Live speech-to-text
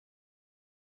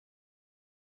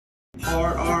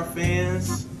Hard R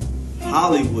fans,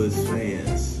 Hollywood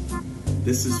fans,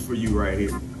 this is for you right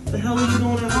here. What the hell are you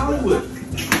doing in Hollywood?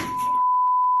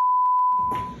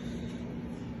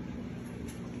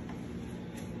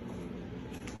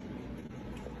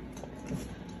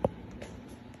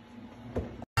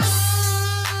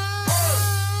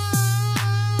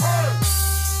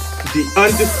 The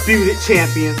undisputed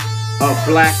champions of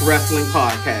Black Wrestling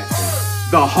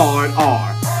Podcasting, the Hard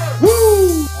R.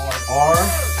 Woo! Hard R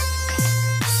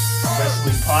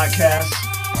Wrestling Podcast.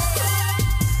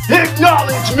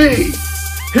 Acknowledge me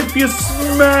If you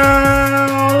smell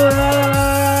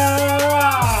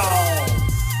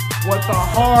what the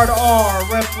Hard R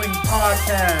Wrestling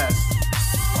Podcast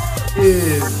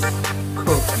is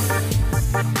cooking.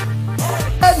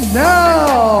 And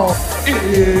now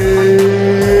it's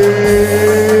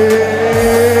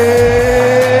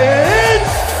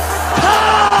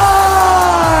time!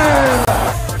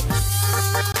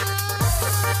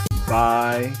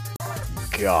 By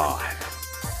God,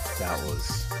 that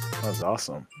was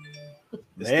awesome.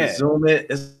 It's Man. the zoom in.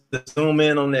 It's the zoom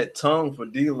in on that tongue for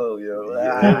D-Lo, yo. It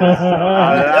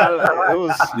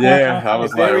was I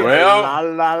was like, well, la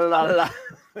la la la.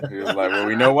 he was like, well,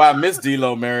 we know why Miss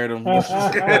D-Lo married him.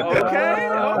 Okay.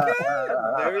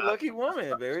 Very lucky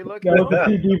woman. Very lucky That was the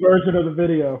woman. CD version of the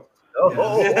video.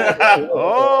 Oh,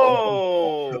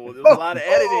 there was a lot of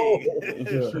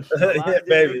editing. Yeah,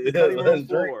 baby. Cutting room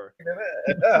floor.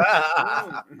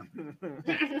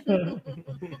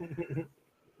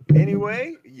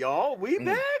 Anyway, y'all, we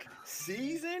back.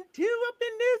 Season 2 up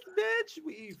in this bitch.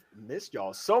 We've missed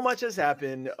y'all. So much has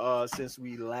happened since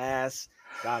we last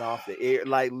got off the air.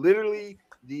 Like literally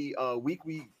the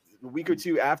week or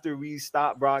two after we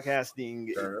stopped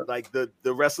broadcasting, like the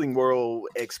wrestling world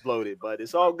exploded. But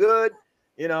it's all good.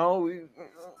 You know, we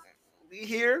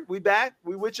here, we back,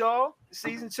 we with y'all.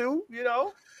 Season 2, you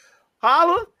know.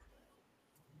 Holla.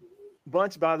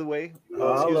 Bunch, by the way.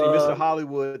 Excuse me, Mr.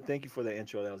 Hollywood. Thank you for the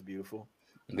intro. That was beautiful.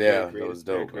 Yeah, that was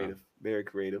dope. Very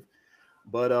creative.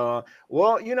 But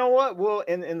well, you know what? Well,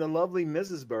 in the lovely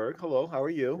Mrs. Berg. Hello, how are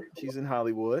you? She's in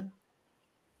Hollywood.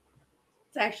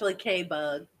 It's actually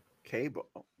K-Bug. K-Bug.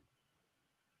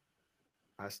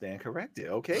 I stand corrected.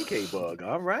 Okay, K-Bug.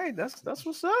 All right. That's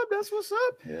what's up. That's what's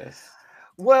up. Yes.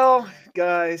 Well,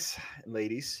 guys,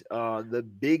 ladies, the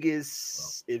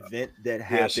biggest event that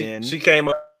happened. She came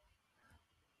up.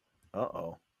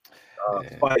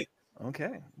 Fight.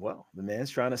 Okay, well, the man's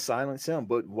trying to silence him.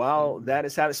 But while that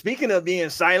is happening, speaking of being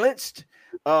silenced,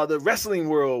 the wrestling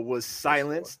world was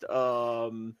silenced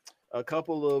a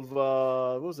couple of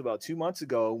what was it, about 2 months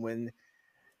ago when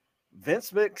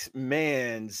Vince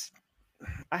McMahon's,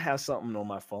 I have something on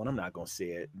my phone, I'm not gonna say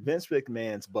it. Vince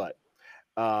McMahon's butt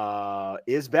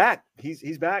is back.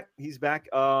 He's back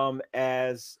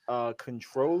as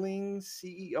controlling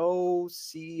CEO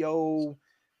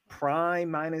Prime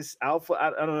minus Alpha. I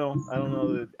don't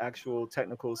know the actual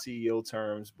technical CEO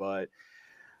terms, but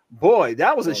boy,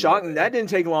 that was a shocking. That didn't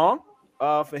take long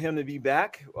for him to be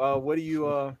back. What do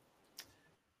you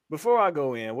before I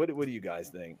go in, what do you guys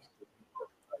think?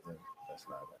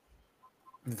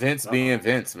 Vince being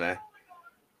Vince, man.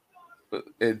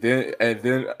 And then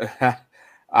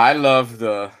I love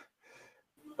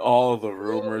all the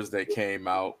rumors that came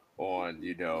out on,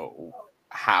 you know,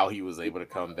 how he was able to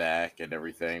come back and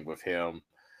everything with him.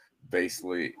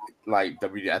 Basically, like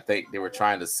I think they were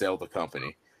trying to sell the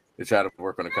company. They tried to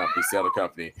work on the company, sell the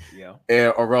company,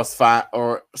 or else find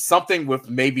or something with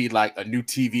maybe like a new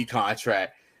TV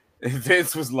contract. And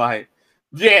Vince was like,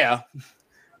 "Yeah,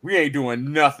 we ain't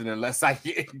doing nothing unless I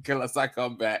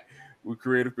come back with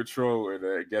creative control." And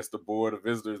I guess the board of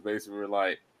visitors basically were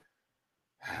like,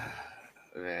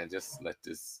 "Man, just let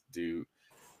this dude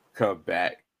come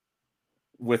back."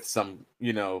 With some,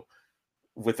 you know,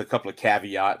 with a couple of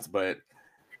caveats, but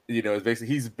you know, it's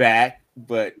basically he's back,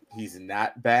 but he's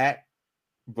not back.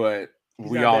 But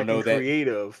we all know that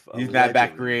he's not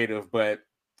back creative, but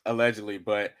allegedly.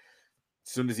 But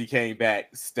as soon as he came back,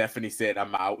 Stephanie said,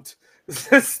 "I'm out."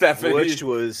 Stephanie, which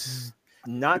was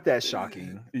not that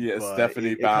shocking. Yeah,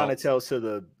 Stephanie. It kind of tells to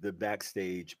the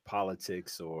backstage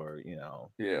politics, or you know,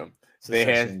 they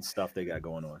had stuff they got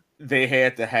going on. They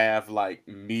had to have like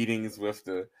meetings with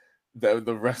the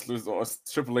wrestlers, or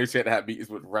Triple H had to have meetings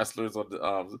with wrestlers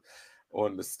on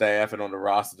the staff and on the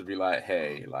roster to be like,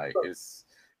 hey, like it's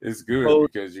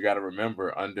good because you got to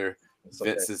remember under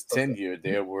Vince's tenure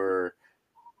there were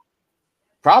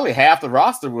probably half the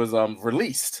roster was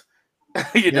released,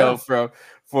 you know, for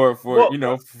you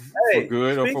know for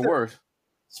good or for worse.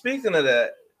 Speaking of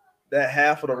that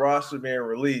half of the roster being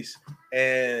released,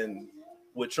 and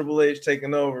with Triple H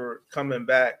taking over, coming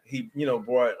back, he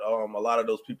brought a lot of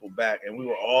those people back, and we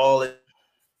were all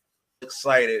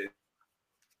excited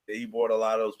that he brought a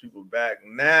lot of those people back.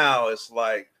 Now it's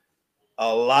like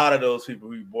a lot of those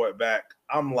people he brought back.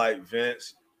 I'm like,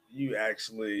 Vince, you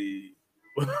actually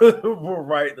were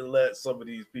right to let some of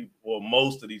these people, or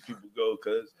most of these people, go,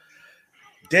 because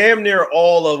damn near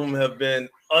all of them have been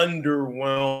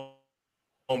underwhelming.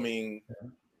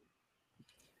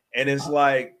 And it's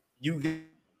like you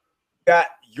got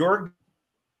your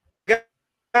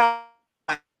guy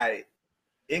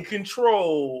in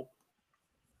control.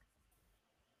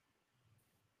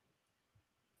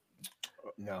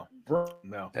 No.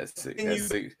 That's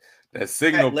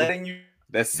signal. Letting you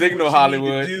that signal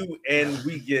Hollywood. And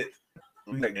we get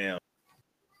damn.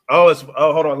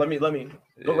 Hold on. Let me go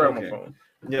grab my phone.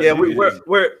 Yeah, we're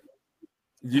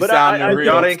You sound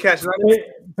real. Y'all didn't catch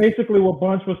that. Basically, what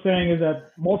Bunch was saying is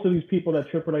that most of these people that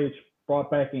Triple H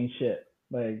brought back ain't shit.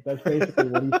 Like, that's basically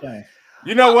what he's saying.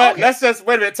 You know what? Okay. Let's just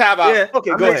wait a minute. Time out. Yeah. Okay.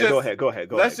 Go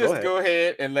ahead. Let's just go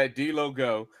ahead and let D-Lo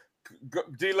go.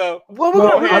 D-Lo. Well,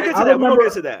 we're gonna get to that. We're gonna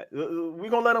get to that. We're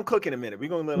gonna let him cook in a minute. We're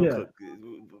gonna let him cook.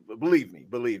 Believe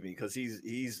me, because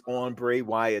he's on Bray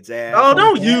Wyatt's ass. Oh,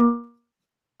 don't use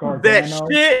that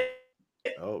shit.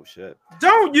 Oh shit.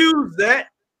 Don't use that.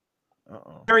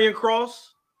 Karrion Kross.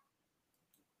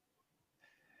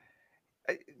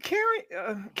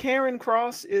 Karrion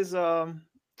Kross is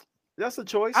that's a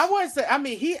choice. I wouldn't say. I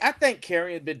mean, I think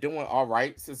Karrion been doing all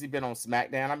right since he's been on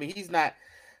SmackDown. I mean, he's not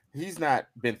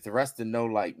been thrust in no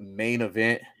like main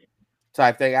event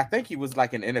type thing. I think he was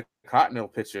like an Intercontinental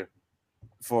pitcher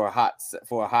for a hot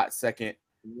second,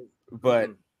 but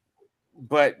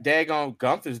daggone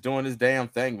Gunther's doing his damn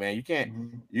thing, man. You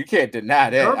can't deny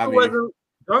that.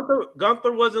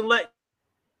 Gunther wasn't let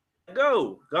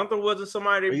go. Gunther wasn't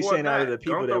somebody they brought back. The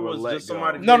people Gunther that were was let just go.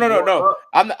 somebody. No.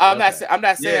 I'm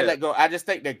not saying let go. I just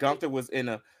think that Gunther was in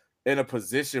a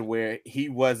position where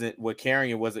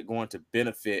Karrion wasn't going to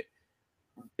benefit.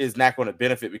 Is not going to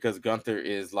benefit because Gunther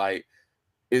is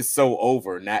so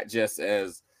over, not just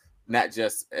as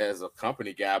a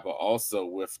company guy, but also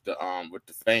with the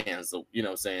fans. So, you know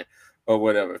what I'm saying, or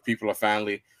whatever. People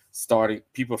finally started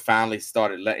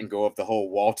letting go of the whole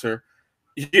Walter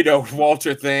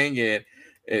thing, and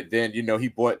then he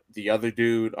bought the other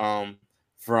dude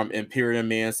from Imperium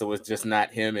Man, so it's just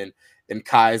not him and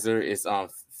Kaiser. It's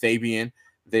Fabian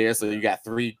there, so you got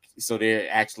three, so they're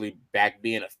actually back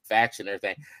being a faction and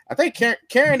everything. I think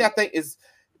Karrion, I think, is,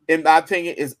 in my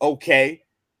opinion, is okay.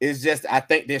 It's just I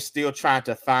think they're still trying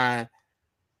to find,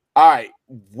 all right,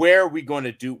 what are we going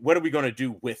to do with him? What are we going to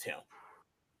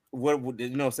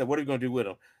do with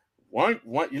him? One,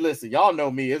 you listen, y'all know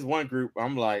me. It's one group.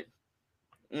 I'm like,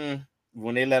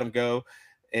 when they let him go,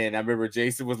 and I remember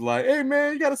Jason was like, "Hey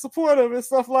man, you got to support him and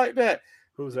stuff like that."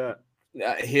 Who's that?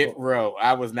 Hit Row.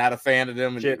 I was not a fan of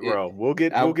them. Hit Row. We'll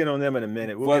get on them in a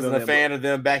minute. Wasn't a fan of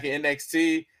them back in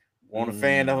NXT. Wasn't a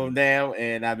fan of them now,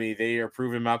 and I mean they are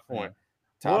proving my point.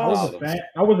 I was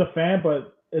a fan,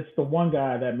 but it's the one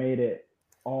guy that made it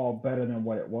all better than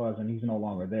what it was, and he's no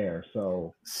longer there.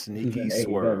 So sneaky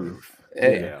swerve.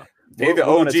 Yeah. They're the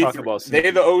OG.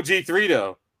 They're the OG3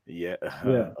 though. Yeah.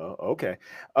 Okay.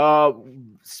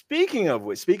 Speaking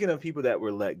of people that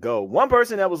were let go, one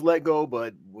person that was let go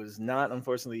but was not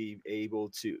unfortunately able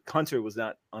to, Hunter was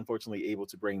not unfortunately able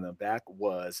to bring them back,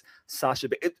 was Sasha,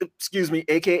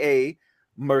 aka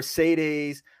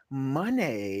Mercedes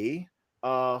Moné,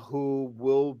 who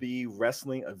will be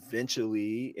wrestling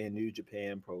eventually in New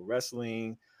Japan Pro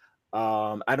Wrestling.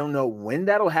 I don't know when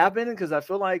that'll happen because I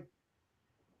feel like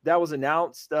that was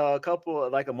announced a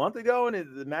month ago,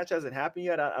 and the match hasn't happened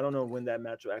yet. I don't know when that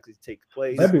match will actually take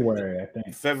place. February, I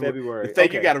think. February. The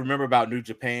thing you got to remember about New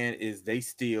Japan is they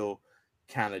still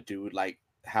kind of do like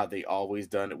how they always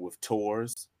done it with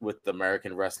tours with the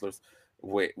American wrestlers.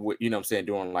 With you know what I'm saying,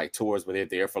 doing like tours where they're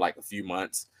there for like a few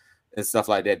months and stuff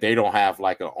like that. They don't have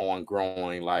like an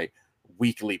ongoing like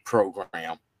weekly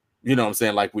program. You know what I'm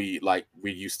saying, like we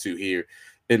used to here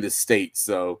in the States.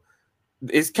 So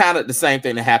it's kind of the same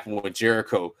thing that happened when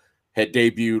Jericho had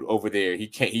debuted over there.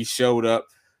 He showed up,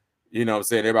 you know what I'm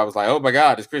saying? Everybody was like, "Oh my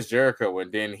God, it's Chris Jericho."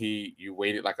 And then you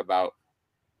waited like about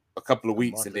a couple of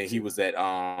weeks, and then he was at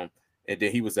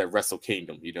Wrestle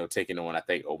Kingdom, taking on, I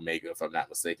think, Omega, if I'm not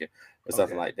mistaken, or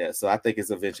something like that. So I think it's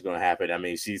eventually going to happen. I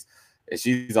mean, she's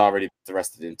already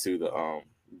thrusted into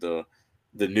the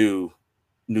new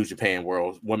New Japan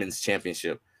World Women's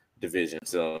Championship division.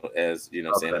 So as you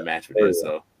know, saying a match with her.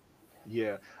 So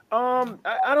yeah,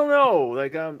 I don't know.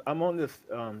 Like I'm on the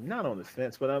not on the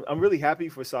fence, but I'm really happy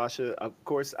for Sasha. Of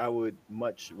course, I would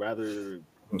much rather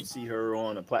see her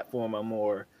on a platform I'm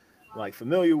more like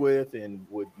familiar with and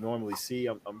would normally see.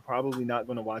 I'm probably not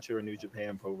going to watch her in New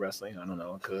Japan Pro Wrestling. I don't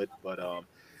know, I could, but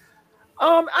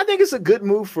I think it's a good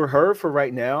move for her for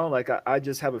right now. Like I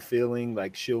just have a feeling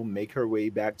like she'll make her way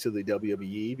back to the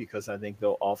WWE because I think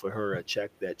they'll offer her a check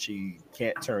that she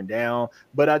can't turn down.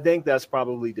 But I think that's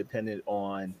probably dependent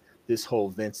on this whole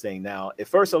Vince thing. Now, at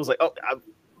first I was like, oh, I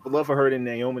would love for her and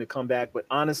Naomi to come back, but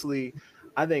honestly,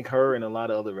 I think her and a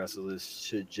lot of other wrestlers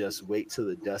should just wait till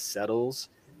the dust settles.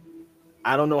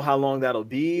 I don't know how long that'll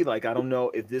be. Like I don't know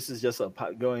if this is just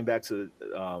going back to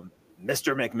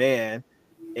Mr. McMahon.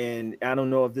 And I don't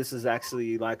know if this is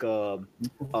actually like a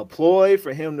ploy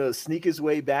for him to sneak his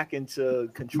way back into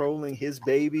controlling his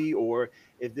baby, or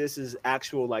if this is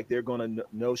actual, like they're going to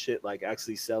know shit, like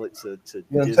actually sell it to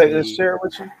You Disney, take this chair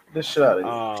with you? This shit out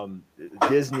of here.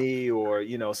 Disney, or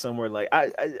somewhere like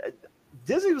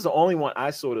Disney was the only one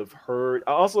I sort of heard.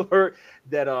 I also heard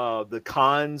that the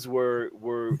Cons were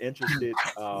interested.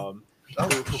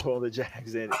 For the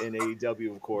Jags in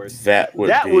AEW, of course. That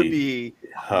would be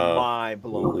mind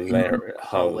blowing.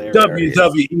 Hilarious.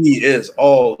 WWE is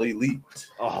all elite.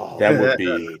 Oh, that would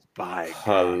be God.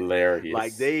 hilarious.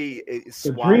 Like the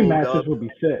dream matches would be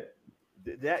sick.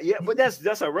 But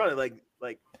that's ironic.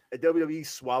 Like WWE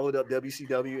swallowed up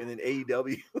WCW and then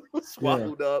AEW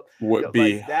swallowed up. Would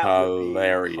be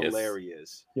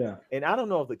hilarious. Yeah. And I don't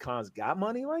know if the Cons got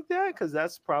money like that because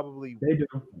that's probably they do.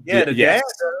 Yeah, the dad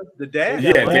does. The dad.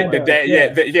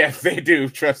 They do.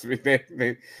 Trust me, they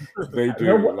do.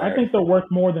 I think they're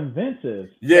worth more than Vince is.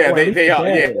 Yeah, they are.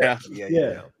 Yeah.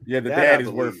 The dad is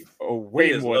worth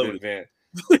way more than Vince.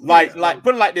 Like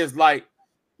put it like this, like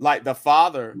the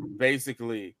father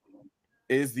basically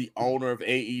is the owner of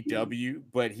AEW,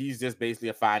 but he's just basically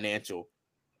a financial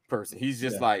person. He's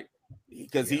just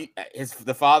because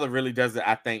the father really doesn't,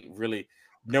 I think, really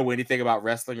know anything about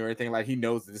wrestling or anything. Like he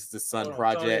knows this is his son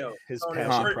project, his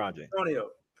passion project. Antonio,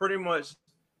 pretty much,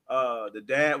 the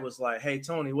dad was like, "Hey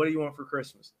Tony, what do you want for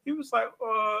Christmas?" He was like,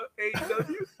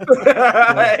 "AEW."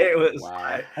 It was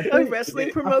like a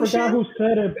wrestling promotion. I forgot who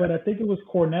said it, but I think it was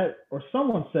Cornette or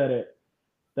someone said it.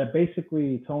 That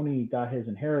basically Tony got his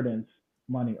inheritance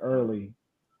money early,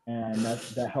 and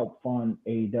that helped fund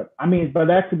AEW. I mean, but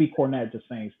that could be Cornette just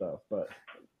saying stuff, but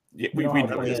we get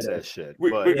that shit. He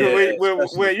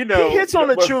hits on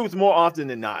the truth more often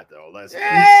than not, though. Let's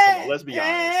be honest.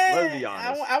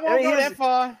 I won't go that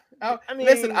far. I mean,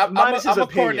 listen, I'm a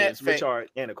Cornette fan, which are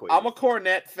antiquated. I'm a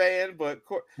Cornette fan, but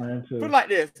put it like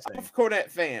this: I'm a Cornette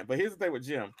fan. But here's the thing with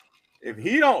Jim. If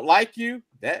he don't like you,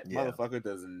 that motherfucker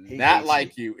does not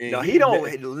like you. No, he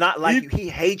don't not like you. He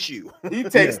hates you. He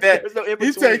takes that.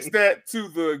 He takes that to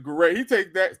the grave. He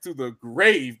takes that to the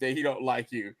grave that he don't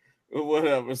like you or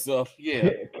whatever. So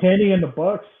Kenny and the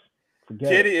Bucks.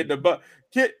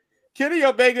 Kenny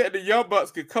Omega and the Young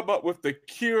Bucks could come up with the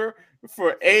cure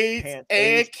for AIDS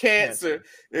and cancer.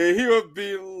 And he'll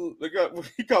be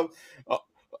he goes.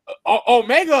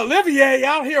 Omega Olivier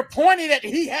out here pointing that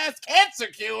he has cancer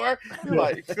cure.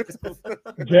 Like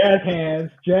jazz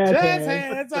hands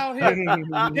out here.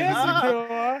 Cancer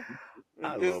cure.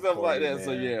 And stuff like that. Man.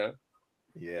 So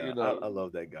I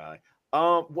love that guy.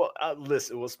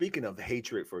 Listen. Well, speaking of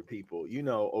hatred for people,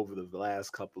 over the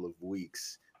last couple of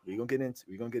weeks, we're gonna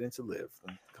get into Liv.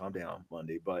 Calm down,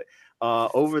 Monday. But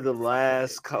over the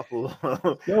last couple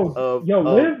Liv.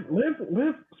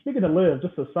 Speaking of Liv,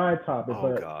 just a side topic,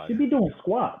 God. She be doing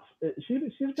squats. She's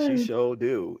been. She sure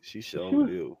do.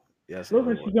 Yes, looks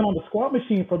like she's been on the squat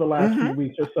machine for the last few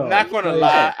weeks or so. Not gonna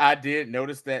lie, I did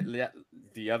notice that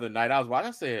the other night. I was watching.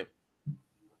 I said,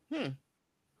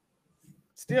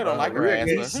 Still don't like her ass.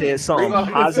 He said something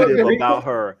positive about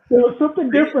her. There was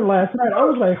something different last night. I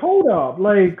was like, hold up.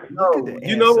 Like,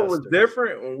 you know what was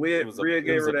different when Rhea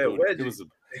gave her that wedgie?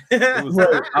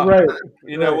 Right.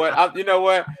 You know what? You know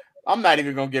what? I'm not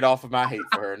even gonna get off of my hate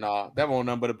for her. No, that won't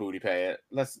nothing but a booty pad.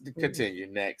 Let's continue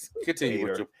next. Continue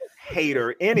with your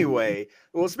hater. Anyway,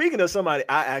 well, speaking of somebody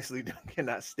I actually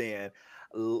cannot stand,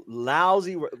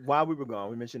 lousy. While we were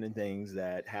gone, we mentioned things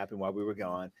that happened while we were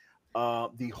gone.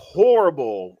 The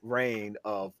horrible reign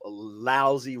of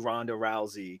lousy Ronda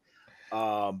Rousey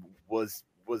was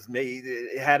made.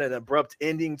 It had an abrupt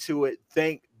ending to it.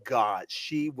 Thank God.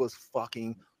 She was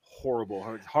fucking horrible.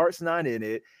 Her heart's not in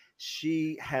it.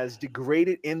 She has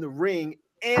degraded in the ring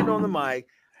and on the mic.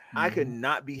 I could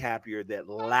not be happier that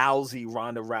lousy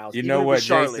Ronda Rousey. You know what,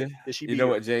 Jason? You know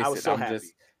what, Jason? I was so happy.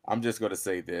 I'm just going to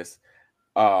say this.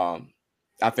 I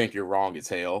think you're wrong as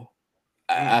hell.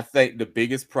 I think the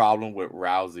biggest problem with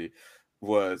Rousey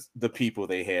was the people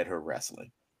they had her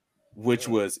wrestling, which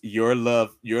was your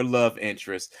love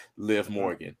interest, Liv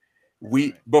Morgan.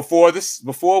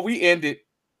 before we ended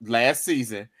last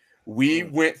season, we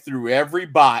went through every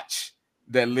botch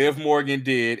that Liv Morgan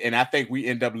did, and I think we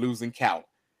end up losing count.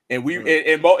 And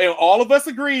and all of us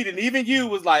agreed, and even you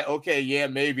was like, okay, yeah,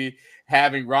 maybe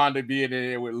having Ronda being in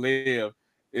there with Liv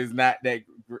is not that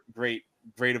great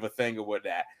of a thing or what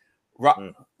that.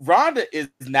 Ronda is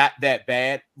not that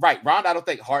bad, right? Ronda, I don't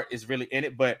think Hart is really in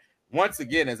it, but once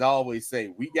again, as I always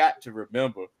say, we got to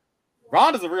remember,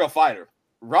 Ronda's a real fighter.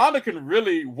 Ronda can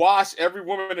really wash every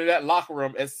woman in that locker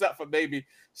room, except for maybe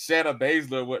Shayna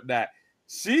Baszler or whatnot.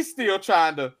 She's still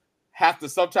trying to have to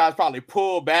sometimes probably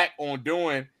pull back on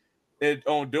doing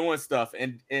stuff,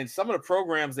 and some of the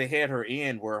programs they had her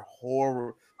in were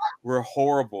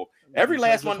horrible. Every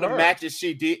last one of the matches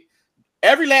she did,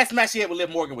 every last match she had with Liv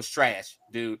Morgan was trash,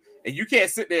 dude. And you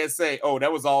can't sit there and say, "Oh,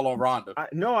 that was all on Ronda."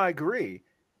 No, I agree.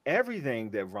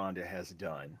 Everything that Ronda has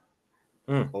done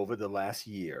over the last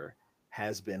year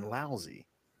has been lousy.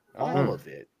 All of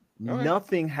it.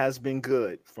 Nothing has been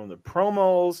good, from the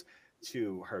promos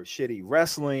to her shitty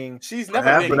wrestling. She's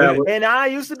never been good. And I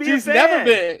used to be a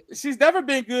fan. She's never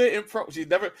been good in pro.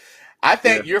 I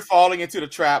think you're falling into the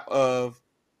trap of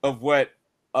what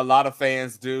a lot of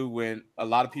fans do when a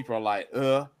lot of people are like,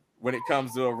 when it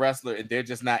comes to a wrestler and they're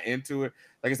just not into it.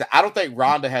 Like I said, I don't think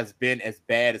Ronda has been as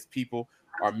bad as people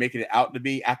are making it out to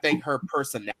be. I think her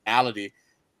personality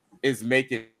is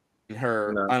making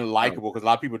her unlikable, because a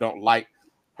lot of people don't like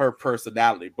her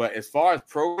personality. But as far as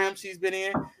programs she's been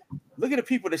in, look at the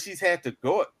people that she's had to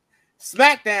go.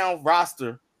 SmackDown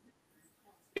roster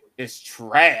is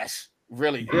trash,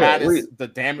 really. Minus the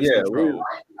damage control.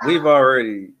 We've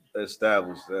already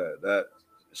established that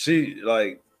she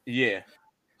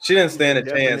she didn't stand a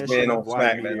chance being on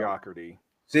SmackDown.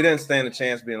 She didn't stand a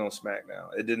chance being on SmackDown.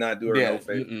 It did not do her no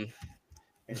favor.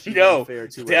 No,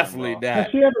 definitely not.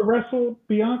 Has she ever wrestled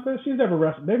Bianca? She's never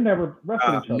wrestled. They've never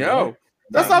wrestled each other. No. Right?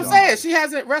 That's what I'm saying. She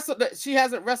hasn't wrestled. She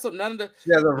hasn't wrestled none of the.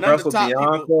 She hasn't wrestled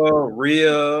Bianca, people.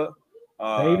 Rhea.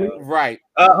 Right.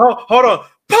 Hold on,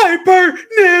 Piper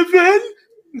Niven.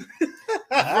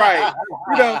 Right.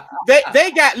 You know,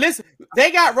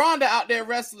 they got Ronda out there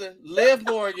wrestling Liv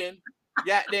Morgan.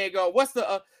 Got there go. What's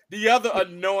the other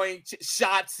annoying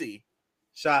Shotzi?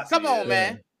 Come on,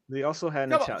 man. They also had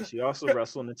Natalia. She also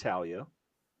wrestled Natalia.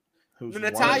 The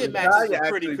Natalia matches were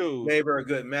pretty cool. Gave her a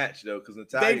good match though, because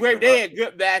Natalia they had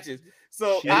good matches.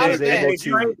 So out of that, they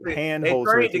trained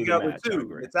together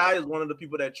too. Natalia is one of the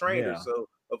people that trained her, so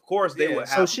of course they would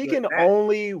have. So she can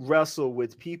only wrestle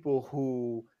with people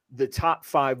who the top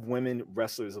 5 women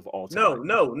wrestlers of all time.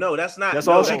 No, that's not. That's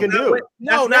all she can do.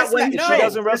 No, that's not what she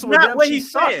doesn't wrestle with them. She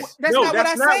sucks. That's not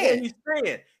what he's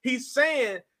saying. He's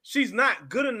saying she's not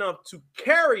good enough to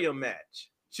carry a match.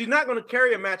 She's not going to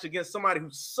carry a match against somebody who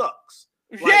sucks.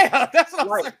 That's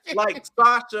what I'm saying. Like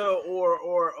Sasha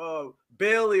or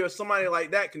Bailey or somebody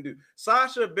like that can do.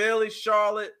 Sasha, Bailey,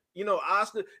 Charlotte,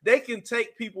 Asuka, they can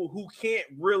take people who can't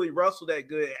really wrestle that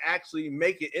good and actually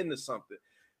make it into something.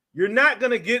 You're not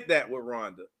going to get that with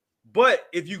Ronda. But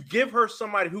if you give her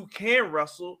somebody who can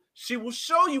wrestle, she will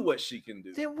show you what she can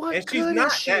do. Then what and good she's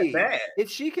not is that bad. If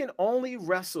she can only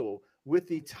wrestle with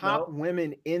the top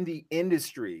women in the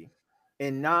industry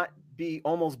and not be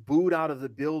almost booed out of the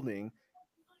building,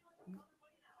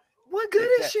 what good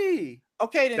is she?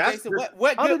 Okay, then Jason,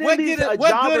 what good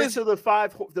is to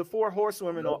the 4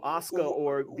 horsewomen or Asuka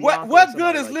or Bianca what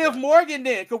good is Liv Morgan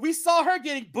then? Because we saw her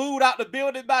getting booed out the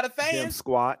building by the fans. Them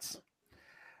squats.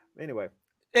 Anyway.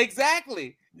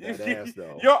 Exactly.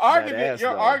 Your argument is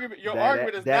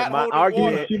not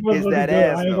holding water. Is that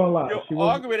ass though.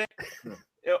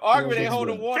 Your argument ain't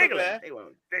holding water, man.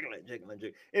 Jiggling.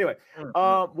 Anyway,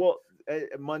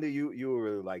 Monday, you were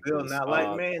really like Bill, not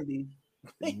like Mandy.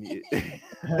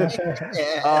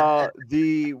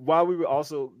 While we were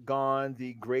also gone,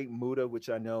 the great Muta, which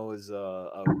I know is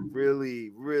a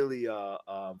really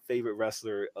favorite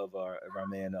wrestler of our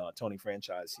man Tony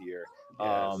Franchise here.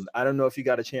 Yes. I don't know if you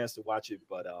got a chance to watch it,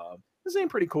 but this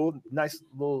ain't pretty cool. Nice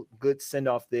little good send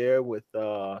off there with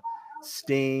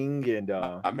Sting and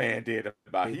my man did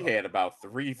he had about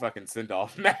 3 fucking send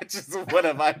off matches or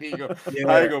whatever. I ain't go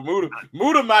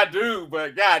Muta my dude,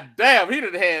 but god damn, he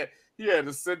had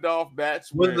a send off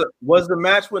match. Was the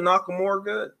match with Nakamura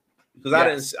good?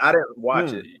 Because I didn't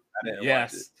watch it.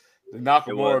 The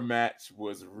Nakamura match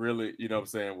was really,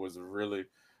 was really,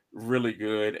 really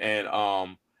good. And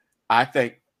I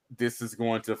think this is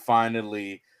going to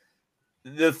finally,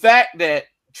 the fact that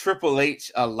Triple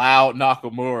H allowed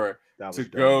Nakamura to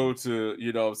go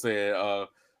to,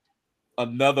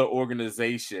 another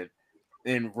organization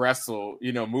and wrestle,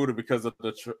 Muda because of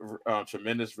the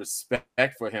tremendous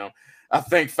respect for him. I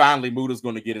think finally Muda's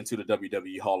going to get into the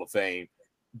WWE Hall of Fame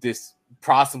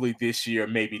possibly this year,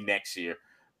 maybe next year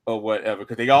or whatever,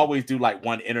 because they always do like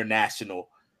one international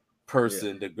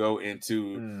person to go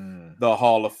into the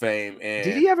Hall of Fame. And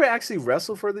did he ever actually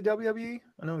wrestle for the WWE?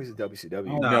 I know he's a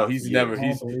WCW. No, he's never.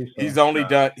 He's only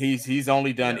done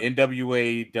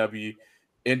NWA, NWA,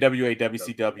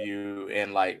 WCW,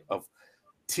 and like of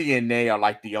TNA are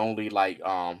like the only like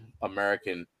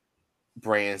American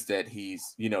brands that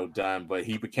he's done. But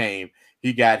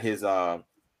he got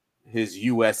his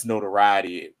US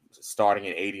notoriety starting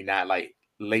in 89, like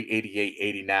late 88,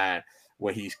 89,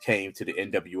 when he came to the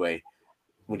NWA,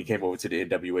 when he came over to the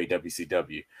NWA,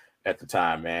 WCW at the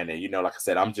time, man. And like I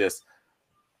said, I'm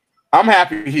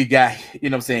happy he got,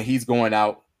 he's going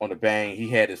out on a bang. He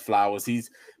had his flowers. He's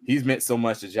meant so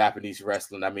much to Japanese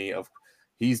wrestling. I mean,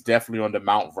 he's definitely on the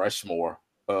Mount Rushmore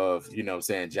of,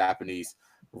 Japanese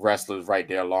wrestlers right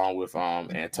there, along with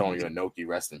Antonio Inoki,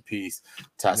 rest in peace,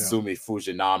 Tatsumi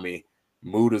Fujinami,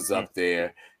 Muda's up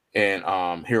there, and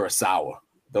Hirasawa.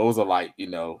 Those are like,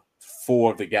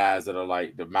 four of the guys that are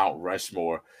like the Mount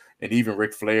Rushmore. And even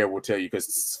Ric Flair will tell you,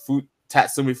 because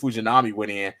Tatsumi Fujinami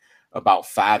went in about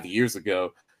 5 years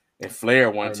ago, and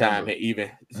Flair one time had even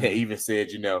said,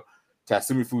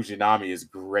 Tatsumi Fujinami is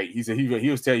great. He said he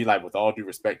was telling you, like, with all due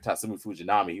respect, Tatsumi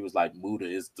Fujinami, he was like, Muda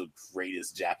is the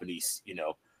greatest Japanese,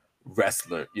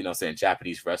 wrestler,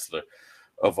 Japanese wrestler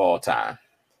of all time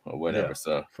or whatever. Yeah,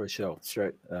 so for sure,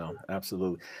 straight,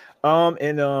 absolutely.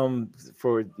 And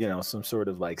for some sort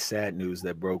of like sad news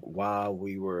that broke while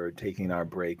we were taking our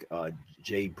break,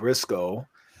 Jay Briscoe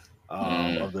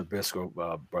of the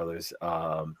Briscoe brothers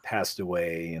passed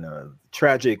away in a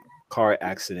tragic car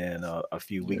accident a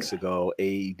few weeks ago.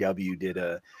 AEW did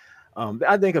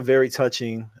I think a very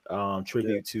touching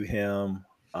tribute to him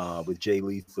with Jay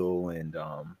Lethal and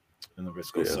the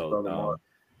Briscoe. So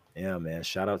yeah, man,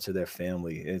 shout out to their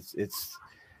family. It's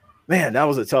man, that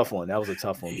was a tough one.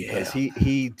 Because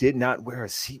he did not wear a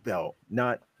seatbelt.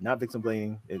 Not victim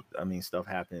blaming. Stuff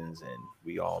happens and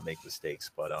we all make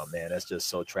mistakes. But man, that's just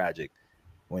so tragic.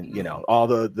 When all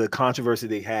the controversy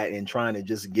they had in trying to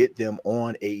just get them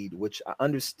on aid, which I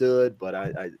understood, but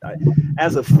I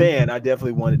as a fan, I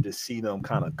definitely wanted to see them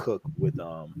kind of cook with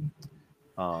man.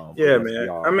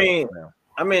 FDR.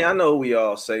 I know we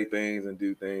all say things and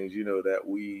do things, that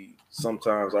we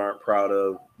sometimes aren't proud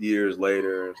of years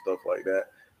later and stuff like that.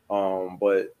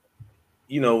 But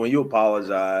when you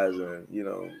apologize and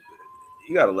you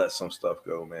got to let some stuff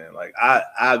go, man. Like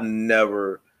I've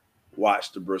never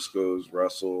watched the Briscoes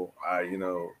wrestle.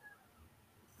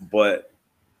 But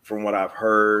from what I've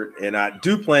heard, and I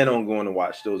do plan on going to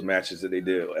watch those matches that they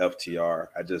did with FTR.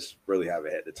 I just really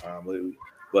haven't had the time lately.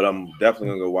 But I'm definitely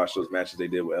gonna go watch those matches they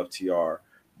did with FTR.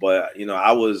 But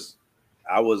I was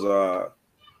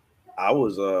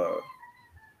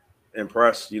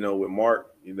impressed, with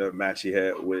Mark, the match he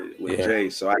had with Jay.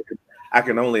 So I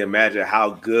can only imagine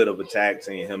how good of a tag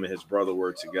team him and his brother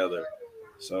were together.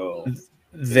 So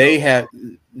they have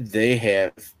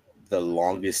the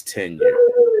longest tenure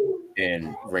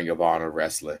in Ring of Honor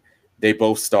wrestling. They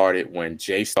both started when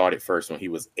Jay started first when he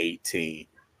was 18.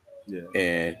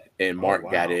 Yeah. And Mark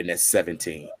got in at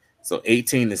 17. So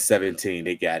 18 to 17,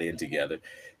 they got in together.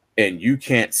 And you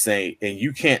can't say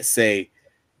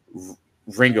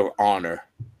Ring of Honor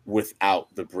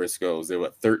without the Briscoes. They were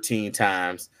 13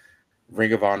 times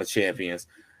Ring of Honor champions.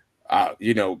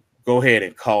 Go ahead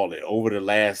and call it. Over the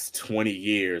last 20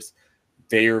 years,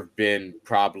 they have been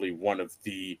probably one of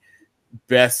the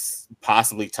best,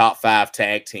 possibly top 5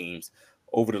 tag teams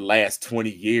over the last 20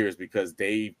 years because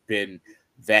they've been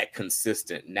that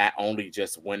consistent, not only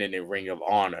just winning in Ring of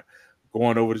Honor,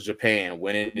 going over to Japan,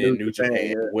 winning in New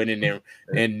Japan, winning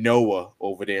in Noah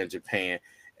over there in Japan.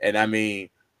 And I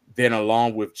mean, then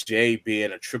along with Jay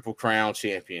being a Triple Crown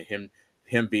champion,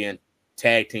 him being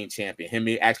tag team champion, him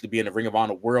actually being a Ring of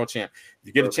Honor world champ. If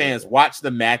you get a chance, watch the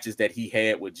matches that he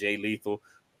had with Jay Lethal.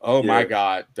 Oh my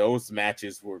God, those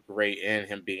matches were great. And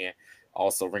him being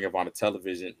also Ring of Honor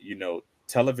television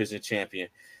champion.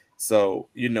 So,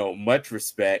 much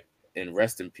respect and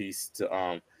rest in peace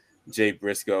to Jay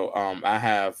Briscoe. I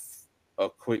have a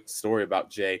quick story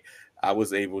about Jay. I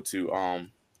was able to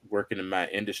working in my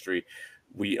industry.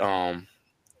 We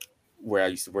where I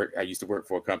used to work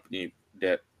for a company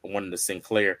that one of the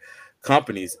Sinclair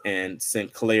companies, and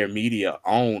Sinclair Media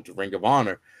owned Ring of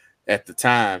Honor at the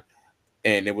time.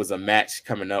 And it was a match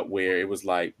coming up where it was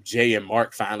like Jay and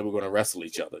Mark finally were going to wrestle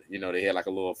each other. They had like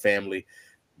a little family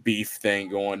beef thing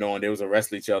going on. They was to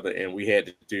wrestle each other, and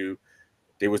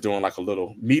they was doing like a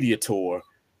little media tour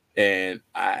and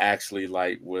I actually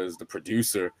was the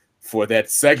producer for that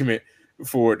segment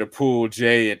to pull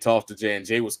Jay and talk to Jay, and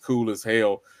Jay was cool as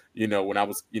hell. When I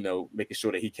was making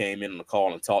sure that he came in on the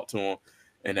call and talked to him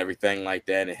and everything like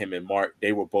that, and him and Mark,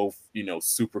 they were both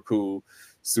super cool,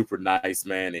 super nice,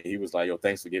 man. And he was like, yo,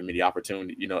 thanks for giving me the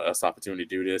opportunity, us opportunity to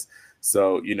do this.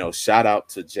 So, shout out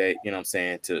to Jay, what I'm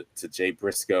saying, to Jay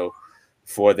Briscoe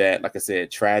for that. Like I said, a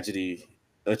tragedy.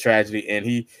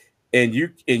 And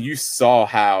you saw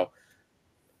how,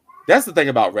 that's the thing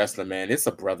about wrestling, man. It's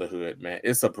a brotherhood, man.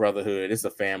 It's a brotherhood. It's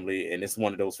a family, and it's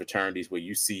one of those fraternities where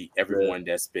you see everyone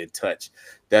that's been touched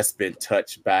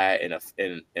by and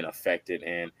affected,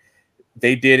 and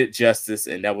they did it justice.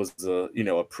 And that was a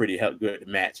pretty good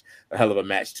match, a hell of a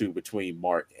match too, between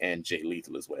Mark and Jay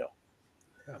Lethal as well.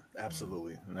 Yeah,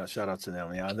 absolutely. Now, shout out to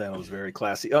them. Yeah, that was very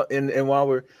classy. And while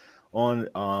we're on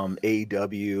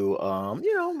AEW,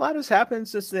 a lot has happened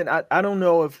since then. I don't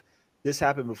know if this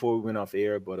happened before we went off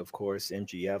air, but of course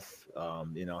MGF,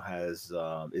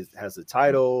 has a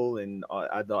title, and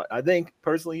I think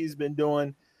personally he's been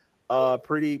doing a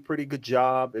pretty good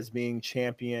job as being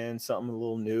champion. Something a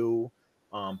little new,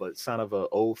 but it's kind of an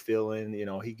old feeling.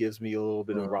 He gives me a little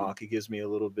bit of Rock, he gives me a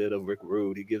little bit of Rick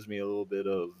Rude, he gives me a little bit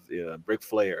of Ric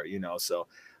Flair. So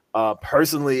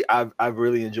personally, I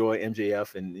really enjoy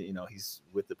MJF, and he's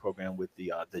with the program with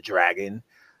the Dragon,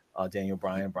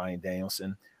 Brian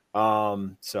Danielson.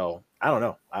 So I don't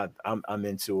know. I'm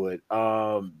into it.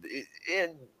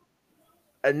 And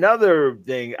another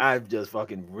thing I've just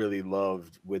fucking really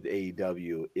loved with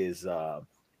AEW is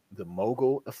the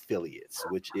Mogul Affiliates,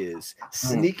 which is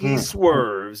Sneaky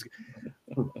Swerves.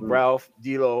 Ralph,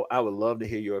 D'Lo, I would love to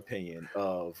hear your opinion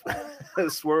of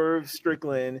Swerve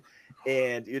Strickland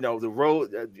and the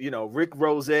road, Rick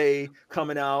Rose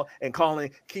coming out and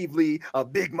calling Keith Lee a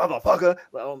big motherfucker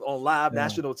on live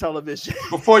national television.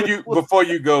 Before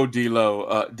you go,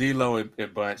 D'Lo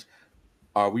and Bunch,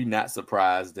 are we not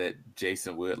surprised that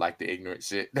Jason Wood like the ignorant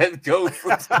shit that goes?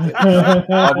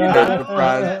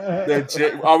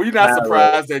 Are we not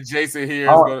surprised that Jason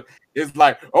here is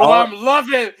like, I'm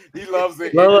loving. He loves the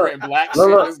ignorant black shit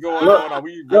that's going on. Are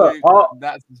we really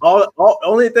all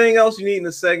only thing else you need in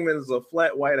the segment is a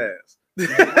flat white ass.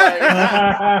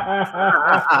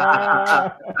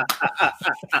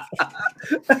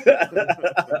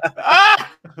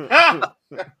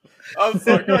 I'm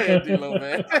sorry. Go ahead, D-Lo,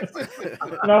 man.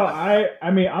 No, I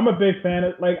mean, I'm a big fan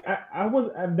of,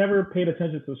 I've never paid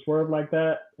attention to Swerve like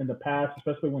that in the past,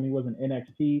 especially when he was in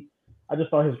NXT. I just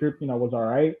thought his group, was all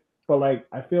right. But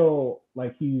I feel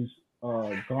like he's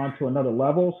gone to another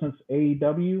level since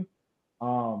AEW.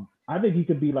 I think he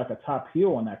could be like a top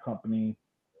heel in that company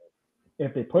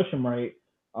if they push him right.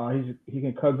 He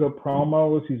can cut good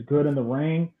promos. He's good in the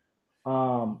ring.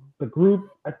 The group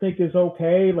I think is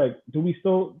okay. Do we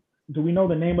know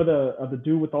the name of the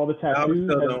dude with all the tattoos?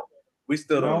 No, we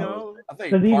still don't know. I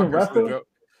think does he even wrestle?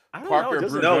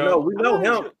 No, we know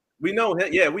him. We know him.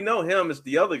 Yeah, we know him. It's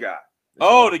the other guy.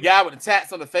 Oh, the guy with the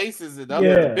tats on the faces and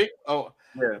the big. Oh,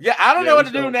 yeah. I don't know what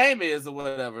the dude's name is or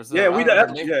whatever. So nobody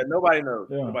knows.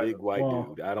 Big white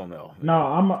dude. I don't know. No,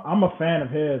 I'm a fan of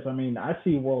his. I mean, I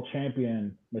see world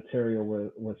champion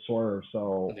material with Swerve.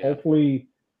 So hopefully,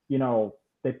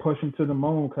 they push him to the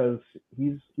moon because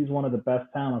he's one of the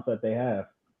best talents that they have.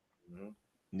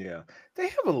 Yeah, they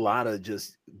have a lot of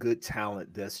just good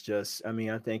talent. That's just, I mean,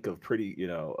 I think of Pretty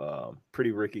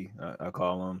Ricky, I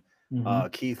call him.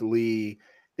 Keith Lee.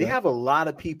 They have a lot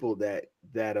of people that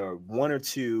are one or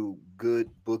two good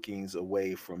bookings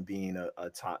away from being a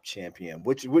top champion,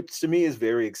 which to me is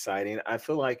very exciting. I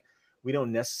feel like we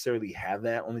don't necessarily have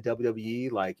that on the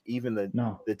WWE. Like even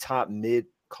the top mid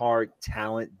card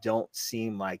talent don't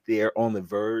seem like they're on the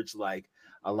verge. Like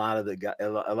a lot of the guys,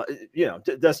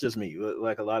 that's just me.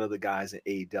 Like a lot of the guys in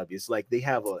AEW, it's like they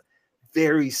have a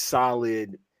very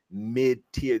solid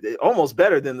mid-tier, almost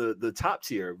better than the top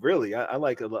tier. Really, I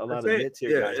like a lot of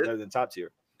mid-tier guys better than top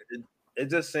tier. It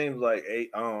just seems like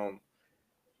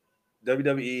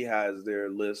WWE has their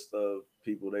list of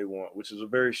people they want, which is a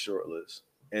very short list,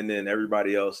 and then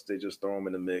everybody else they just throw them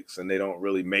in the mix, and they don't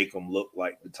really make them look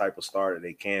like the type of star that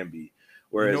they can be.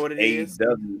 Whereas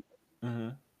AEW,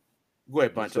 go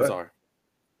ahead, Bunch. I'm sorry.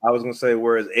 I was gonna say,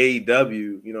 whereas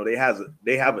AEW,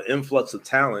 they have an influx of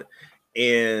talent.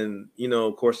 And,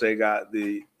 of course, they got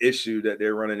the issue that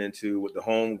they're running into with the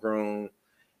homegrown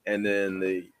and then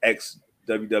the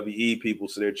ex-WWE people.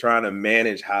 So they're trying to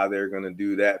manage how they're going to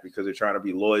do that because they're trying to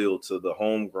be loyal to the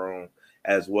homegrown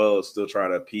as well as still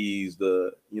trying to appease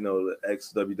the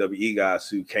ex-WWE guys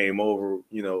who came over,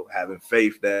 having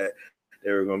faith that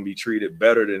they were going to be treated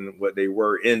better than what they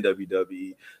were in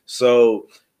WWE. So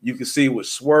you can see with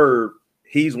Swerve,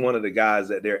 he's one of the guys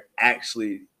that they're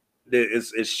actually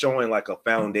it's showing like a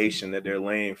foundation that they're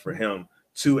laying for him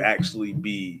to actually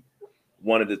be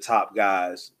one of the top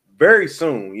guys very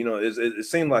soon. You know, it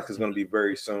seems like it's going to be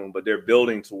very soon, but they're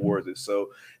building towards it.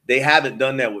 So they haven't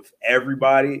done that with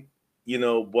everybody, you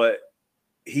know, but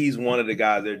he's one of the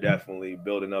guys they're definitely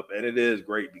building up, and it is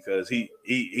great because he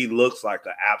looks like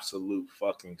an absolute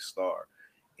fucking star,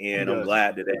 and I'm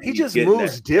glad that he just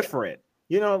moves different.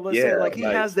 You know, let's say like he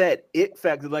has that it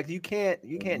factor. Like you can't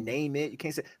name it. You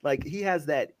can't say like he has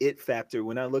that it factor.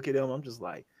 When I look at him, I'm just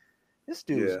like, this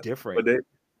dude's different.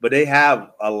 But they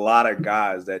have a lot of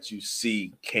guys that you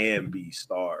see can be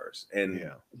stars,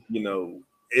 and you know,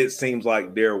 it seems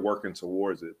like they're working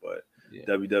towards it. But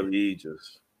WWE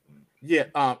just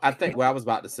I think what I was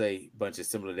about to say, bunch of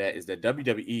similar to that, is that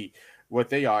WWE, what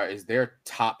they are is they're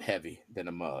top heavy than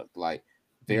a mug. Like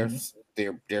their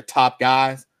top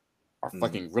guys are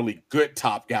fucking really good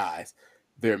top guys.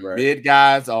 Their mid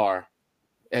guys are,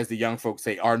 as the young folks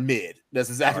say, are mid. That's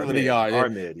exactly what they are. Are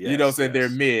mid, you know, so they're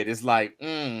mid. It's like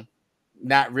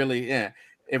not really. And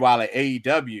while at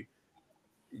AEW,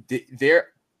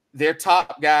 their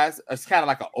top guys, it's kind of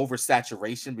like an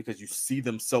oversaturation because you see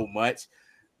them so much,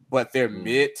 but their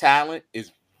mid talent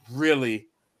is really,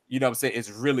 you know what I'm saying, it's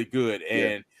really good.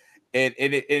 And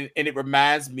it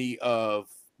reminds me of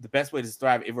the best way to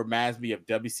describe it. It reminds me of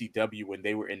WCW when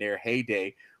they were in their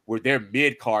heyday, where their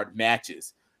mid card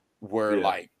matches were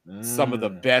like some of the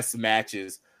best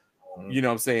matches, you know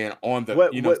what I'm saying, on the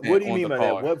what do you mean by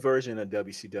that? What version of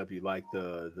WCW? Like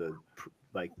the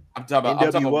like I'm talking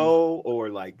about NWO or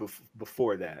like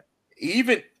before that?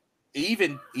 Even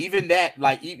that,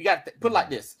 like you got to put it like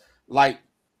this, like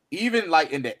even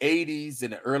like in the 80s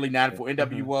and the early 90s for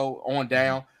NWO on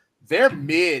down, their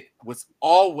mid was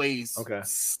always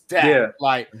stacked,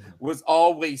 like was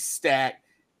always stacked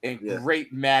and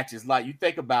great matches. Like you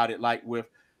think about it, like with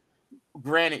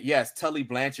granted, yes, Tully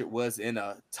Blanchard was in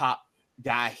a top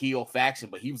guy heel faction,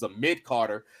 but he was a mid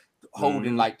carder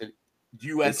holding like the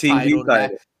US title,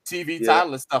 TV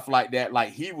title and stuff like that. Like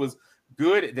he was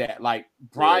good at that. Like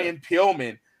Brian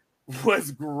Pillman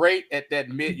was great at that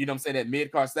mid, you know what I'm saying, that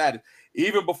mid card status.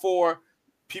 Even before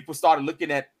people started looking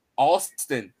at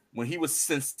Austin when he was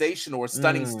sensational or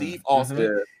stunning Steve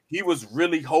Austin, he was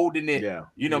really holding it,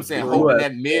 you know what I'm saying, holding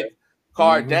that mid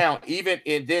card down. Even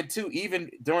and then too, even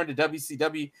during the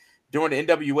WCW, during the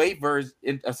NWA version,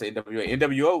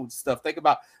 NWO stuff. Think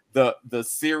about the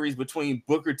series between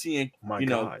Booker T and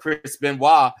Chris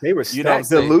Benoit. They were stacked.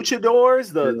 The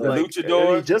Luchadors, the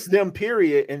Luchadors, I mean, just them.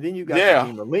 Period. And then you got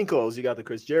the Malenkos, you got the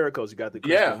Chris Jerichos, you got the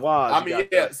Chris Benoits. I mean,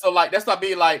 so like that's what I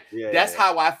mean. Like that's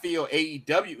how I feel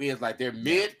AEW is. Like they're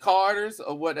mid carders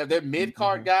or whatever. They're mid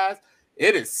card guys.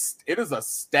 It is a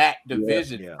stacked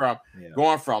division from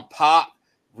going from Pop,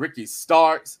 Ricky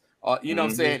Starks, you know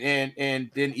what I'm saying,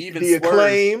 and then even the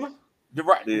Acclaim.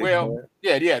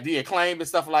 The Acclaim and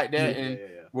stuff like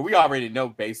that. Well, we already know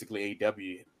basically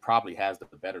AEW probably has the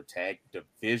better tag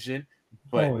division,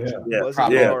 but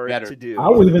probably better to do. I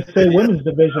would even say women's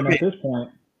division at this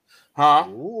point. Huh?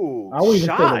 Ooh, I would even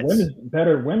say the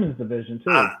better women's division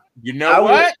too. You know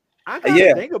what? I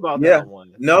gotta think about that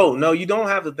one. No, you don't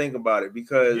have to think about it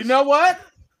because you know what?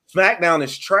 SmackDown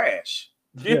is trash.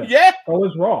 Yeah. So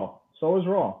is Raw.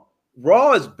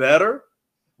 Raw is better,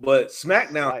 but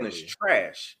SmackDown is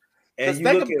trash. And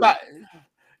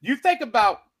you think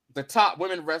about the top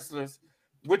women wrestlers,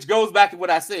 which goes back to what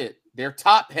I said. They're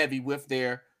top heavy with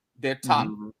their top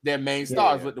their main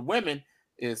stars. With the women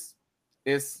is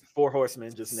Four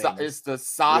Horsemen. Just it's the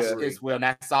Sasha as well.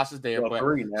 Not Sasha's there, but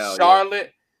now,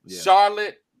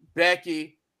 Charlotte,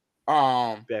 Becky,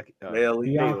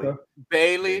 Bailey,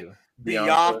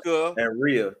 Bianca, and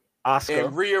Rhea. Oscar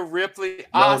and Rhea Ripley.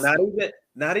 No,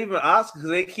 not even Oscar,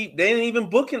 because they ain't been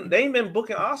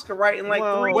booking Oscar right in like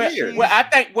 3 years. I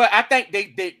think the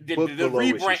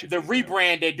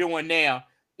rebrand they're doing now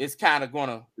is kind of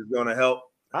gonna help.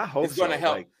 I hope it's gonna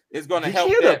help. It's gonna Did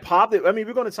help. You hear the pop that, I mean,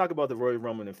 we're gonna talk about the Royal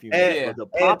Rumble in a few minutes, but the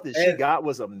pop that she got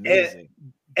was amazing.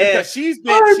 Because she's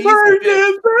been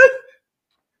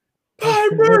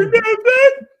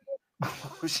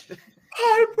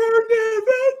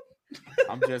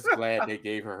I'm just glad they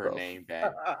gave her name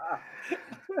back.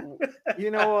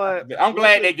 You know what? I'm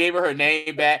glad they gave her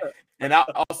name back. And I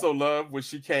also love when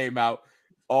she came out,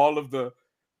 all of the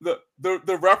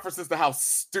references to how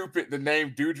stupid the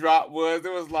name Dewdrop was.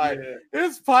 It was like,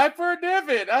 it's Piper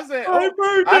Niven. I said,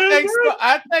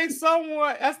 I think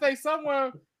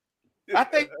someone I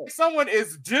think someone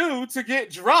is due to get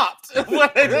dropped. I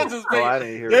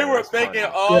didn't hear they that. were That's thinking,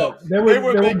 funny. They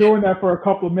were doing that for a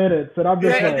couple of minutes, and I'm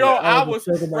just like, I was was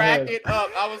just shaking my head. cracking up.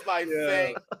 I was like,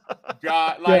 thank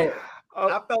God. Yo, Like,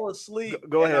 I fell asleep.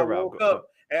 Go ahead, I Rob. woke up,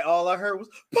 and all I heard was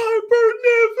Piper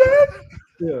Niven.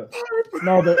 yeah.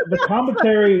 No, the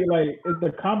commentary,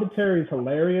 the commentary is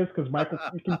hilarious because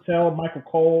you can tell Michael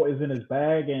Cole is in his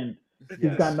bag and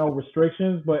he's got no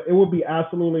restrictions. But it would be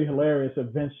absolutely hilarious if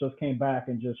Vince just came back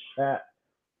and just shat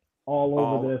all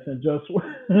over this and just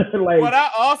what I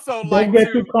also don't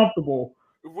get too comfortable.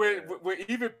 With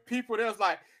even people that was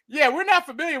like, yeah, we're not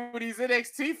familiar with these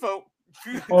NXT folk.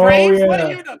 Oh, Graves, yeah. what do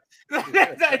you know?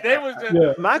 They was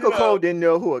just, Michael Cole didn't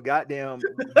know who a goddamn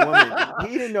woman.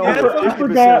 He didn't know. I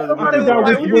forgot which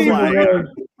woman it was.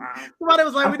 Somebody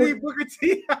was like, "We need Booker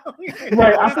T."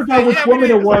 Right, I forgot which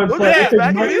woman it was.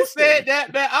 When you said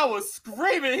that, man, I was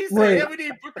screaming. He said, "Yeah, we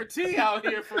need Booker T out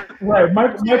here for." Right,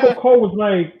 Michael Cole was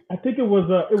like, I think it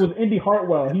was Indy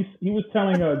Hartwell. He was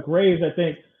telling Graves, I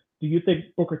think, do you think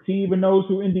Booker T even knows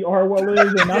who Indy Hartwell is?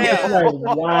 And I'm just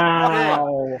like,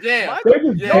 wow. Yeah. They're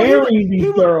just burying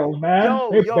these girls, man.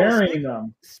 They're burying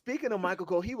them. Speaking of Michael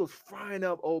Cole, he was frying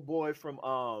up old boy from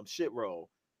Shit Roll.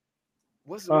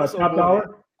 What's Top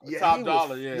Dollar? Yeah, Top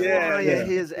Dollar, frying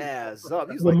his ass up.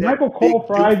 When Michael Cole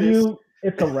fries you,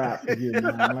 it's a wrap for you,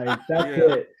 man. Like, that's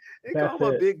it. They call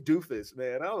him a big doofus,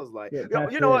 man. I was like,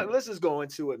 you know what? Let's just go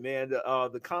into it, man.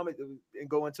 The comment and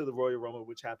go into the Royal Rumble,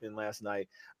 which happened last night.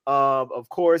 Of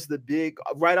course, the big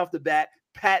right off the bat,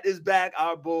 Pat is back,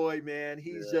 our boy, man.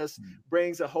 He's just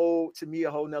brings a whole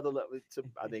nother level to,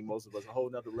 I think most of us, a whole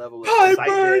nother level of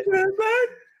excitement.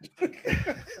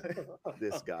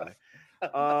 This guy.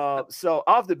 So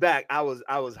off the back, I was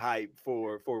hyped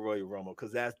for Royal Rumble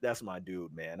because that's my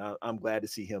dude, man. I'm glad to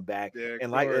see him back.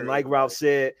 And like Ralph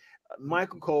said,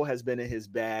 Michael Cole has been in his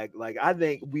bag. Like, I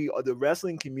think the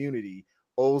wrestling community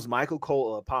owes Michael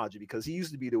Cole an apology because he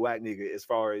used to be the whack nigga as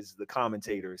far as the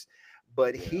commentators,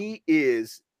 but he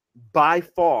is by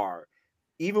far,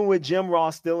 even with Jim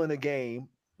Ross still in the game,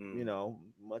 you know,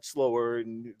 much slower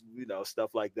and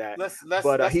stuff like that.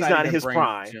 But he's not in his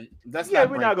prime.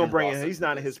 We're not gonna bring him. He's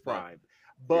not in his prime.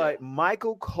 But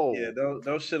Michael Cole,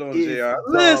 don't shit on JR.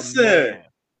 Listen.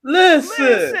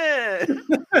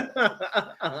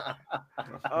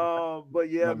 But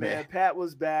yeah, man, Pat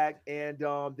was back, and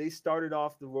they started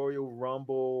off the Royal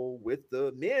Rumble with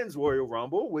the men's Royal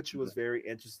Rumble, which was very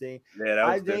interesting. Yeah, that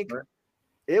was different.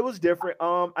 It was different.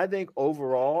 I think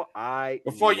overall,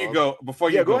 Before you go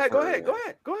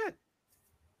ahead.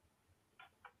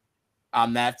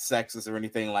 I'm not sexist or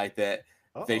anything like that.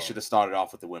 They should have started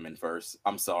off with the women first.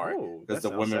 I'm sorry, because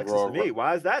the women Royal Rumble.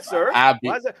 Why is that, sir?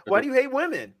 Why do you hate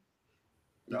women?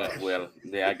 Well,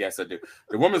 yeah, I guess I do.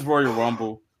 The women's Royal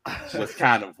Rumble was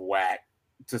kind of whack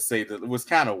to say the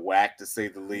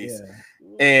least.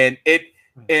 And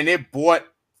it brought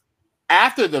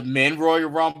after the men Royal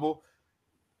Rumble.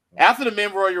 After the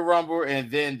men Royal Rumble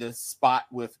and then the spot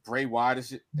with Bray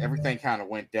Wyatt, everything kind of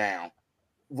went down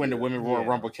when the women Royal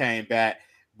Rumble came back.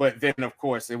 But then, of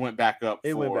course, it went back up.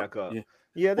 They were the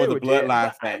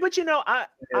bloodline thing. But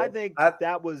I think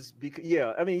that was because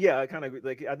I kind of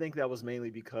like. I think that was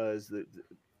mainly because the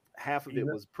half of it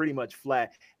was pretty much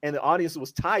flat, and the audience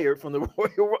was tired from the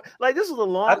Royal. Like, this was a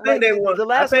long. I think they want. The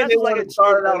last match was like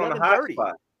started out on a hot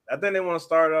spot. I think they want to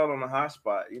start out on a hot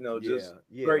spot.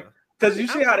 Great. Because you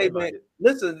see how they've been.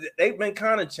 Listen, they've been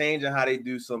kind of changing how they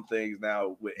do some things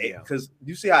now. Because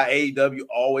you see how AEW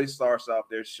always starts off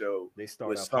their show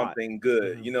with something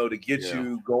good, to get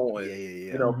you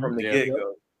going, from the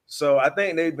get-go. So I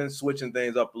think they've been switching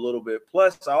things up a little bit.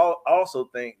 Plus, I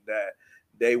also think that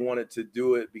they wanted to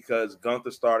do it because Gunther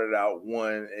started out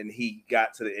 1 and he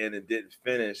got to the end and didn't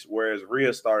finish, whereas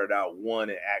Rhea started out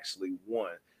 1 and actually won.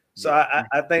 So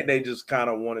I think they just kind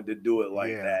of wanted to do it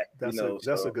like that. That's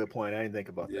a good point. I didn't think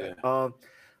about that.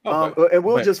 And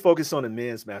we'll just focus on the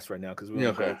men's match right now because we're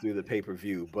going to go through the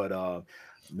pay-per-view. But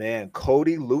man,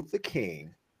 Cody Luther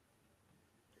King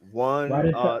won right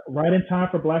in time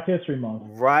for Black History Month.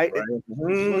 Right.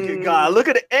 Look at God. Look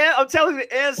at the I'm telling you,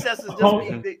 the ancestors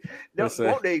won't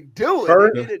they do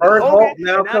it?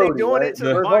 Now they're doing it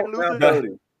to Martin Luther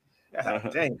King.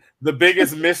 Dang. The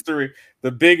biggest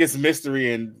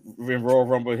mystery in Royal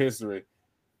Rumble history.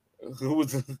 Who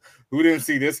didn't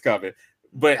see this coming?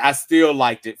 But I still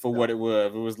liked it for what it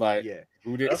was. It was like,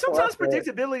 and sometimes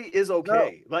predictability is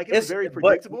okay. Like, it's very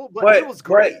predictable, but it was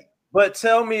great. But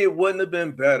tell me it wouldn't have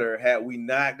been better had we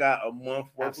not got a month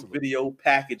worth of video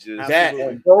packages.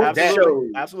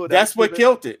 Absolutely. That's what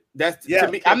killed it. That's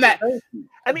to me. I'm not.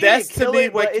 I mean,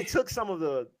 it took some of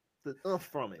the the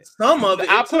from it. Some of it.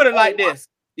 I'll put it like this.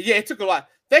 Yeah, it took a lot.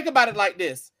 Think about it like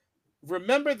this.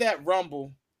 Remember that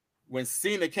Rumble when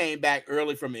Cena came back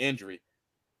early from injury?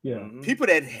 Yeah. Mm-hmm. People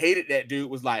that hated that dude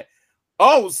was like,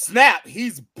 oh, snap,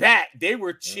 he's back. They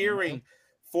were cheering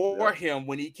for him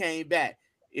when he came back.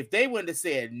 If they wouldn't have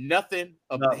said nothing,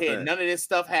 had none of this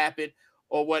stuff happened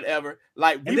or whatever,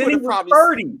 like we would have probably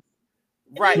 30.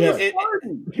 Right. Yeah.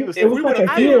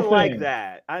 I didn't like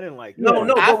that. I didn't like that.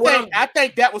 No. I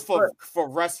think that was for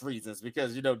rest reasons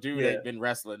because dude ain't been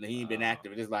wrestling and he ain't been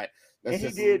active. It's like, and he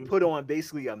did put on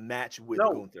basically a match with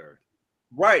Gunther.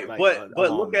 Right, like, but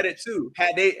look at it too.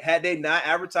 Had they not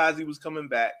advertised he was coming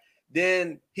back,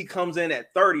 then he comes in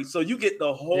at 30. So you get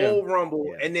the whole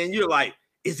Rumble, and then you're like,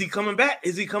 is he coming back?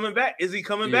 Is he coming back? Is he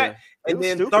coming back? And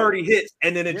then 30 hits,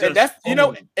 and then it just that's and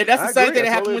that's the same thing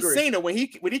that happened with Cena when he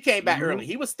came back early.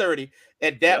 He was 30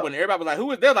 at that when everybody was like,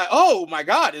 who is there? Like, oh my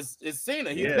God, it's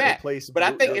Cena. He's back. But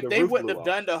I think if they wouldn't have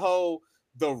done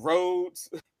the roads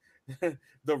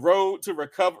roads to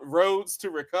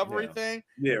recovery thing,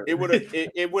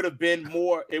 it would have been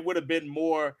more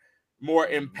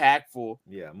impactful.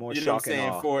 Yeah, more you know shock what I'm saying,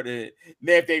 and awe. for the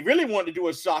now if they really wanted to do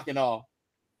a shock and awe,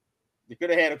 they could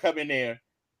have had him come in there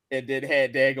and then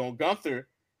had daggone Gunther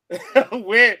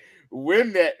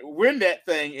win that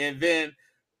thing, and then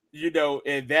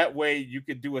and that way you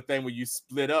could do a thing where you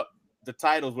split up the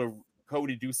titles where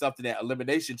Cody do something at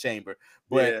Elimination Chamber.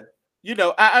 But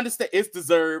I understand it's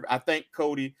deserved. I think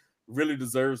Cody really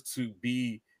deserves to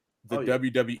be the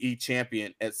WWE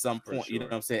champion at some point. Sure. You know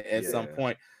what I'm saying? At some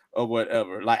point or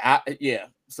whatever. Like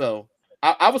So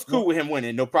I was cool with him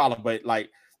winning, no problem. But like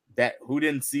that, who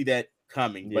didn't see that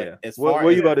coming? Yeah. But as what far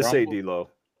were as you about to Rumble, say, D-Lo?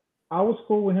 I was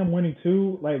cool with him winning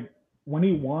too. Like when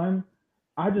he won,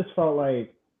 I just felt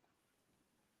like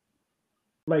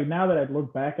now that I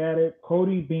look back at it,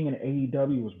 Cody being in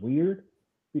AEW was weird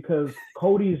because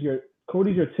Cody's your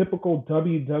typical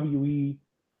WWE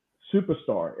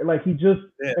superstar. Like he just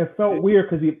it felt weird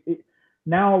because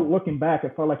now looking back,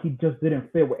 it felt like he just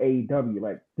didn't fit with AEW.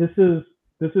 Like this is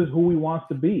who he wants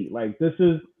to be. Like this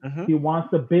is he wants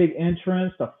the big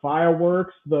entrance, the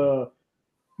fireworks, the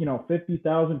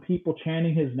 50,000 people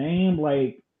chanting his name.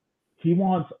 Like he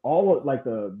wants all of like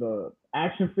the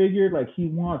action figure. Like he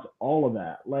wants all of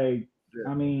that. Like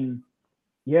I mean,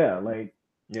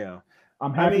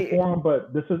 I'm happy for him,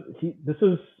 but this is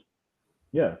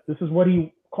what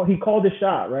he called his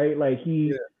shot, right? Like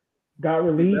he got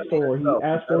released or he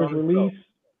asked for his release.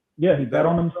 Yeah, he bet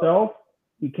on himself.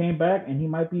 He came back and he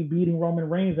might be beating Roman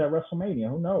Reigns at WrestleMania.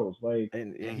 Who knows? Like,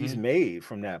 and he's made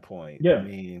from that point. Yeah, I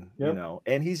mean,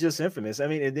 and he's just infamous. I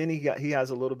mean, and then he has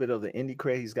a little bit of the indie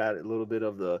cred. He's got a little bit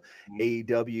of the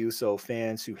AEW. So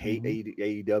fans who hate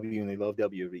AEW and they love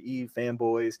WWE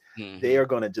fanboys, they are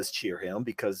gonna just cheer him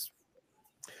because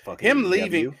him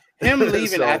leaving.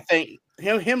 So, I think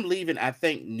him leaving. I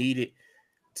think needed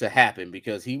to happen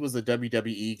because he was a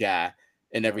WWE guy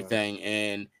and everything,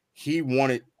 and he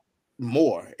wanted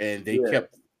more, and they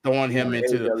kept throwing him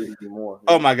into the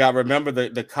oh my God, remember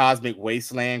the Cosmic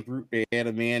Wasteland group? They had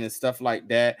him in and stuff like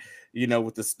that,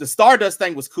 with the Stardust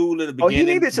thing was cool at the beginning.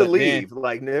 He needed to leave,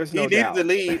 like there's no doubt. He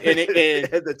needed to leave, and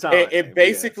it at the time it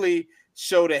basically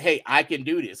showed that, hey, I can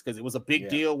do this, because it was a big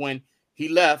deal when he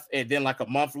left, and then like a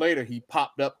month later he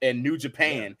popped up in New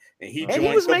Japan, and he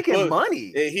was making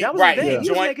money. He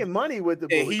was making money with the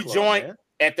Bullet Club, joined man.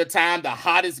 At the time, the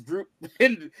hottest group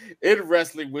in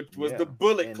wrestling, which was the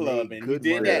Bullet Club, and he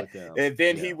did that. And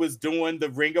then he was doing the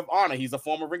Ring of Honor. He's a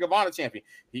former Ring of Honor champion.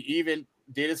 He even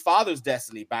did his father's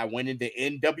destiny by winning the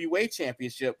NWA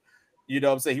championship. You know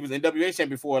what I'm saying? He was NWA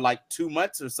champion for like 2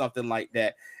 months or something like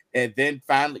that. And then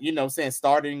finally,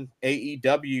 starting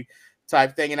AEW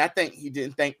type thing. And I think he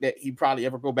didn't think that he'd probably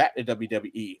ever go back to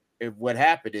WWE. What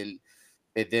happened, and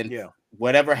then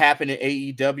whatever happened at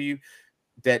AEW,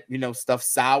 that stuff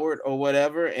soured or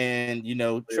whatever, and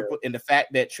and the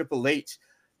fact that Triple H,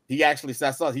 he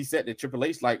said that Triple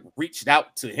H like reached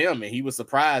out to him, and he was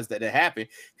surprised that it happened,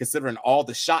 considering all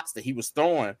the shots that he was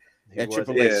throwing at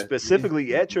Triple H,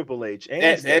 specifically at Triple H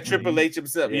and at Triple H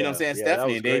himself. You know what I'm saying,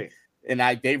 Stephanie,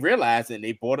 and they realized, and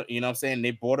they bought it.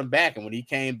 They brought him back, and when he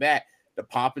came back, the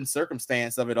pomp and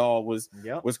circumstance of it all was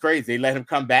crazy. They let him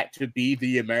come back to be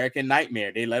the American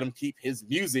Nightmare. They let him keep his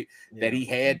music that he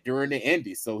had during the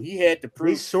Indies. So he had to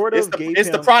prove.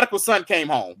 The prodigal son came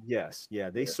home. Yes,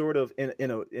 they sort of in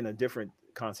a different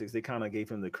context. They kind of gave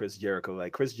him the Chris Jericho.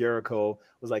 Like Chris Jericho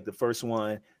was like the first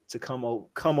one to come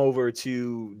over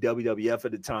to WWF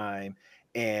at the time,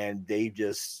 and they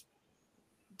just.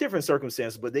 Different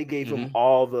circumstances, but they gave him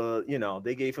all the,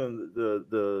 they gave him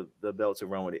the belt to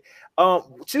run with it.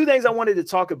 2 things I wanted to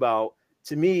talk about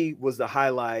to me was the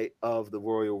highlight of the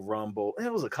Royal Rumble. And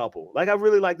it was a couple. Like I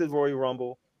really liked the Royal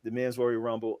Rumble, the men's Royal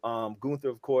Rumble. Gunther,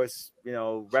 of course,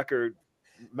 record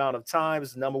amount of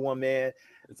times, number one man.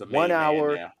 It's a 1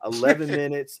 hour, man 11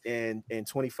 minutes, and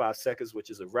 25 seconds, which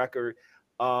is a record.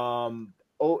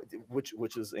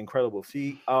 Which is incredible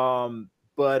feat. But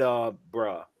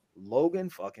bruh, Logan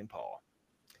fucking Paul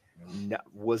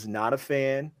was not a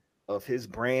fan of his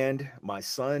brand. My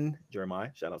son Jeremiah,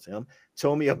 shout out to him,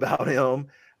 told me about him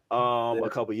a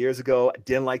couple years ago. I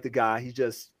didn't like the guy. He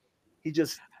just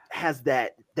has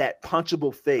that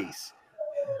punchable face.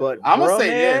 But I'm gonna say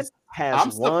this: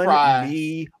 has won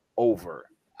me over.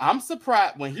 I'm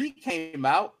surprised when he came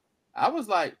out. I was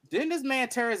like, didn't this man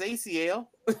tear his ACL?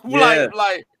 Yeah.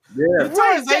 Right. That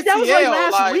was like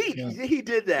last week. He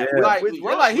did that. Yeah.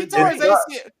 He tore his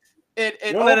ACL. And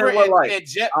over in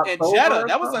Jeddah,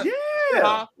 that was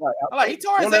he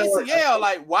tore his ACL.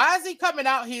 Like, why is he coming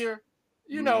out here?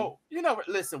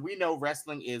 Listen, we know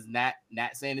wrestling is not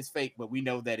saying it's fake, but we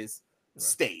know that it's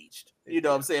staged. You know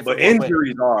what I'm saying? But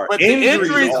injuries are. But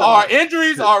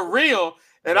injuries are real.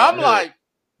 And I'm like,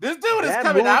 this dude is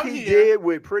coming out here. He did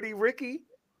with Pretty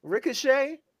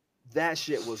Ricochet. That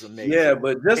shit was amazing. Yeah,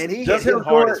 but just him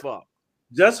hard as fuck.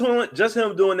 Just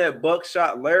him doing that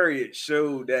buckshot lariat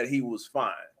showed that he was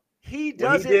fine. He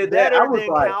does it better than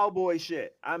cowboy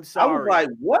shit. I'm sorry. I was like,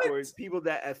 what? For people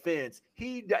that offense.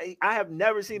 I have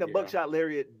never seen a buckshot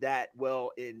lariat that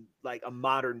well in like a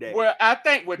modern day. Well, I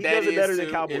think what he that does it better is than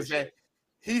cowboy shit.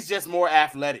 He's just more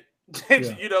athletic. You know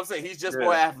what I'm saying? He's just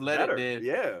more athletic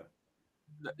than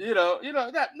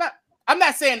I'm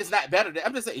not saying it's not better.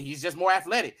 I'm just saying he's just more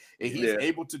athletic and he's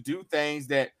able to do things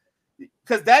that,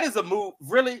 because that is a move.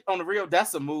 Really, on the real,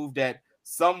 that's a move that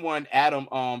someone Adam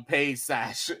Page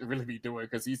size shouldn't really be doing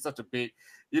because he's such a big.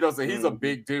 He's a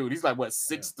big dude. He's like what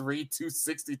 6'3",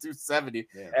 260, 270.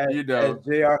 Yeah. As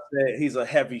JR said, he's a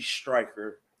heavy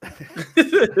striker.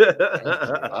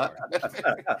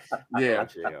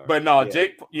 But no,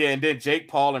 Jake. Yeah, and then Jake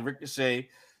Paul and Ricochet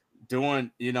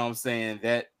doing. You know what I'm saying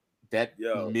that.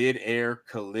 Mid-air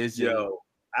collision.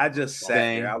 I just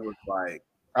sat there.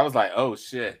 I was like, oh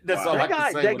shit. That's all that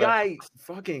I can say. That guy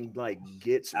fucking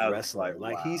gets wrestling.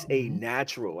 Like he's a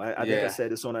natural. I think I said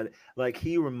this on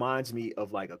he reminds me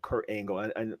of like a Kurt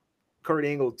Angle. And Kurt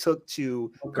Angle took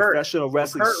to professional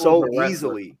wrestling so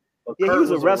easily. He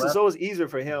was a wrestler, so it was easier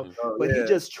for him. But he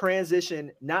just transitioned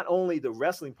not only the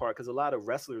wrestling part, because a lot of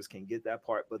wrestlers can get that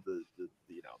part, but the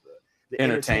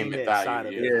entertainment side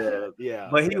of it.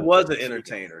 But he was an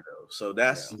entertainer though, so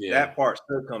that part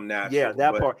still come natural. Yeah,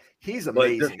 that part. He's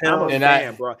amazing. I'm a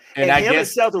fan, bro. And him and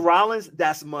Seth Rollins,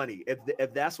 that's money.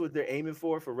 If that's what they're aiming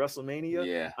for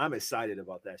WrestleMania, I'm excited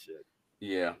about that shit.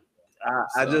 Yeah,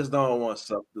 I just don't want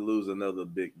Seth to lose another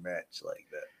big match like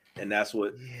that. And that's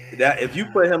what that if you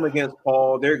put him against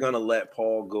Paul, they're gonna let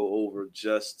Paul go over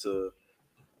just to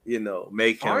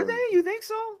make him. Are they? You think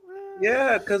so?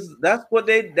 Yeah, because that's what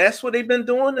they've been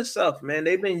doing to stuff, man.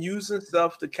 They've been using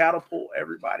stuff to catapult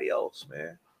everybody else,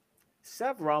 man.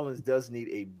 Seth Rollins does need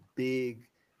a big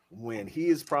win. He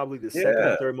is probably the second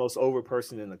or third most over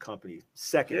person in the company.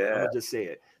 Second, I'm gonna just say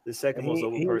it. The second most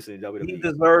over person in WWE. He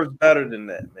deserves better than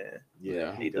that, man.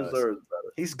 Yeah, he deserves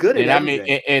better. He's good at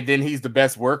everything. And then he's the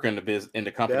best worker in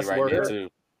the company right now too.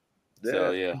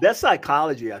 So that's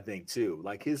psychology, I think, too.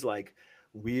 Like his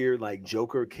weird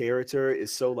Joker character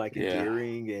is so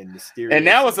endearing and mysterious. And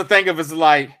that was the thing of it's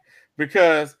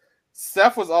because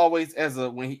Seth was always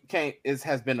when he came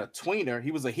has been a tweener.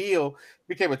 He was a heel,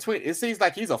 became a tweener. It seems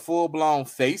like he's a full-blown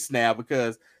face now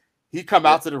because he come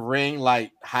out to the ring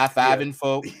high-fiving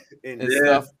folk and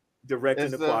stuff,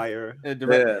 directing the choir. I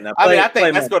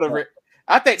think that's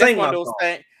one of those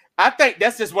things. I think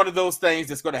that's just one of those things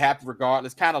that's going to happen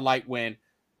regardless. Kind of like when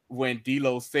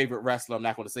D'Lo's favorite wrestler, I'm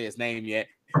not going to say his name yet,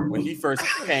 when he first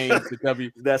came to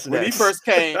he first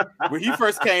came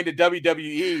to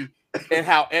WWE and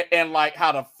how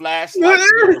the flashlights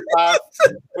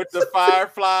with the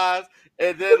fireflies,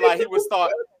 and then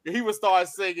he would start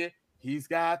singing. He's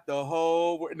got the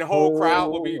whole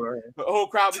crowd will be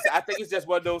I think it's just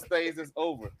one of those things that's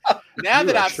over. Now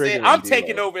that I've said I'm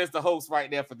taking over as the host right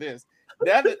now for this.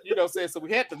 Now that so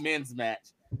we had the men's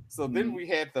match. So then we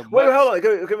had the wait, hold on.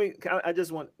 Can we? I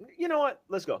just want. You know what?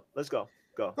 Let's go.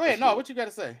 Go ahead. No, what you got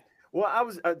to say? Well,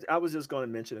 I was just going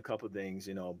to mention a couple of things.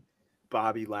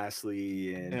 Bobby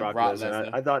Lashley and Brock Lesnar.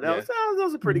 I thought that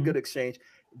was a pretty good exchange.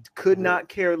 Could not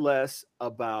care less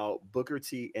about Booker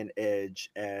T and Edge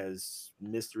as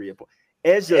mystery.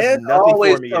 Edge does nothing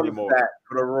for me anymore. Back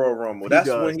for the Royal Rumble. That's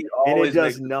when he always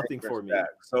does nothing for me.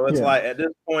 So it's at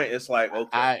this point, it's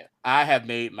okay. I have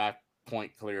made my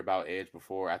point clear about Edge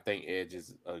before. I think Edge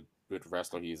is a good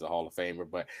wrestler. He's a Hall of Famer,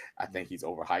 but I think he's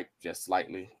overhyped just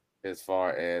slightly as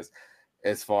far as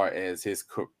his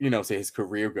say his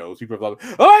career goes. People are like,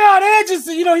 oh my God, Edge is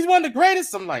he's one of the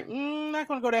greatest. I'm like, not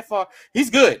gonna go that far. He's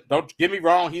good. Don't get me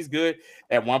wrong. He's good.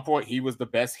 At one point, he was the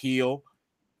best heel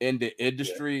in the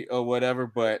industry or whatever.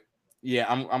 But yeah,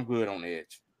 I'm good on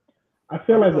Edge. I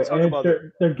feel like with Edge,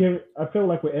 they're giving. I feel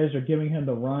like with Edge, they're giving him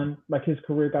the run. Like his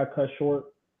career got cut short,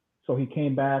 so he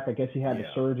came back. I guess he had the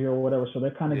surgery or whatever. So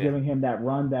they're kind of giving him that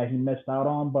run that he missed out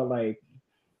on. But like,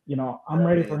 I'm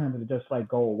ready for him to just like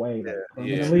go away. Like,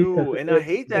 and I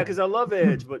hate that because I love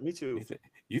Edge, but me too.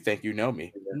 You think you know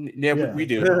me? Yeah, we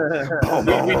do.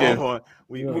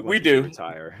 We do.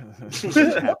 Retire. He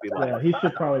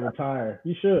should probably retire.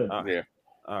 He should. Yeah.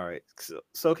 All right.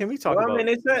 So can we talk about? I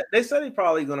mean, they said he's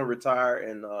probably going to retire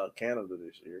in Canada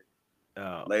this year.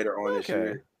 Later on this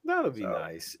year. That'll be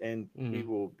nice, and we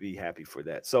will be happy for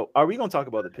that. So, are we going to talk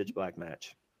about the pitch black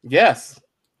match? Yes.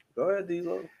 Go ahead,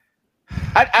 Diesel.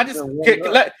 I just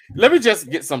let me just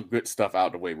get some good stuff out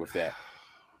of the way with that.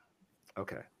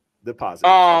 Okay. The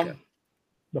positive.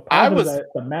 The positive that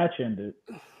the match ended.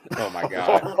 Oh my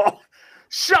God.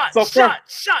 Shot. So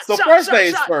first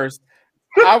things first.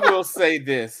 I will say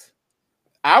this.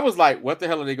 I was like, what the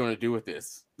hell are they going to do with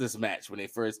this match when they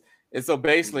first? And so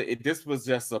basically, this was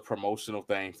just a promotional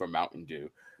thing for Mountain Dew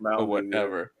or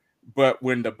whatever. But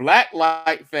when the black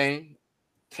light thing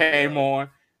came on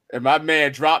and my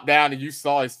man dropped down and you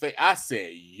saw his face, I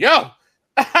said, yo,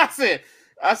 I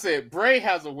said, Bray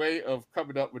has a way of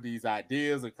coming up with these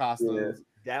ideas and costumes.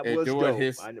 That was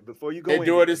dope. Before you go in,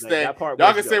 doing his thing. Y'all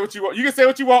can say what you want. You can say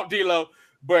what you want, D-Lo,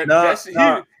 but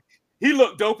he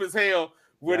looked dope as hell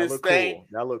with his thing.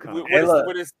 That looked cool.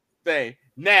 With his thing.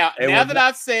 Now that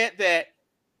I've said that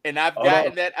and I've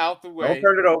gotten that out the way. Don't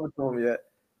turn it over to him yet.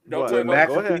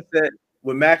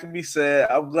 What Maccabee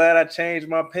said, I'm glad I changed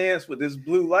my pants with this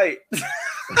blue light.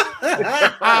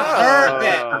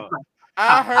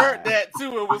 I heard that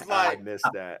too. It was like I missed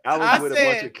that. I was with a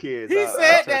bunch of kids. He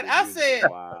said that. I said,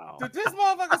 wow. Did this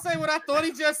motherfucker say what I thought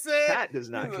he just said? Pat does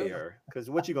not care. Because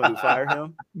what you gonna do? Fire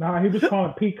him? Nah, he was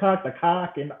calling Peacock the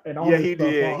cock and all. Yeah, he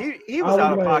did. He was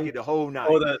out of pocket the whole night.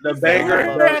 Oh, the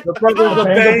banger, the brothers of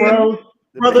bang,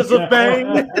 brothers of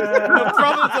bang, the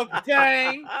brothers of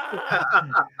bang.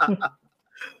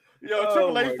 Yo,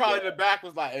 Triple H probably in the back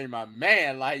was like, "Hey, my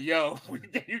man, like, yo,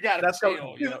 you gotta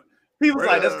chill." He was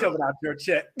like, "That's coming out your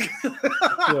check."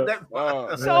 So there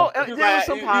were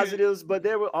some positives, but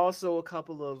there were also a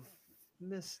couple of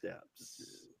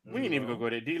missteps. We ain't even gonna go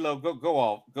there. D-Lo, go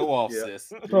off,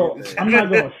 sis. So I'm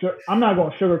not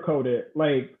gonna sugarcoat it.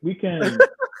 Like we can.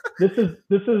 This is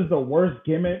the worst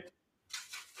gimmick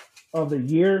of the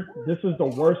year. This is the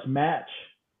worst match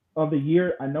of the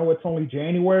year. I know it's only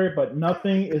January, but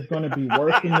nothing is going to be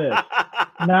worse than this.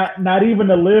 Not even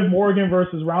the Liv Morgan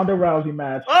versus Ronda Rousey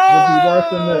match will be worse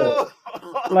than this.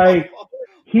 Like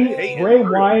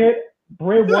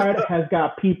Bray Wyatt has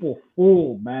got people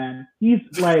fooled, man. He's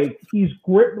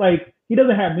grip, like he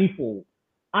doesn't have me fooled.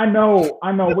 I know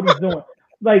what he's doing.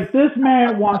 Like this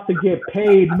man wants to get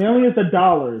paid millions of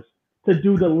dollars to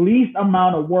do the least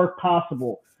amount of work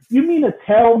possible. You mean to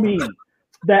tell me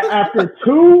that after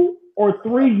 2 or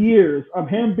 3 years of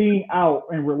him being out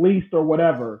and released or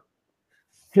whatever,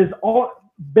 his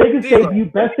best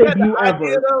debut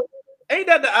ever. Ain't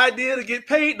that the idea to get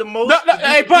paid the most? No,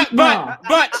 hey, Bunch,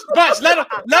 let him.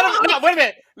 No, wait a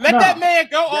minute. Let that man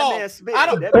go off.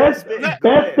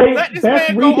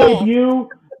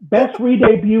 Best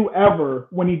re-debut ever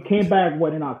when he came back.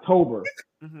 In October?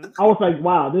 Mm-hmm. I was like,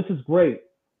 wow, this is great.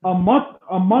 A month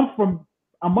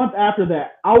after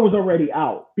that, I was already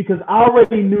out because I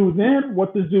already knew then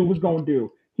what this dude was going to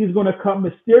do. He's going to cut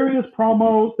mysterious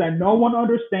promos that no one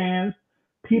understands.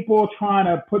 People trying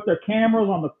to put their cameras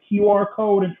on the QR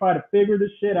code and try to figure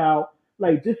this shit out.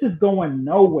 Like, this is going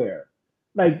nowhere.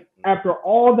 Like, after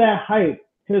all that hype,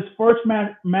 his first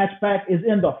match back is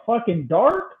in the fucking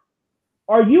dark?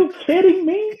 Are you kidding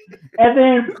me? And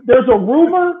then there's a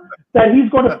rumor that he's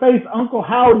going to face Uncle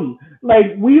Howdy.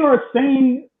 Like, we are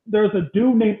saying there's a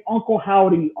dude named Uncle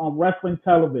Howdy on wrestling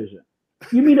television.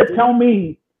 You mean to tell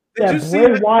me that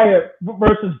Bray Wyatt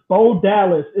versus Bo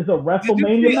Dallas is a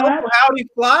WrestleMania match? Uncle Howdy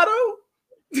fly though?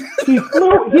 He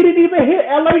flew. He didn't even hit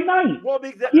LA Knight. Well,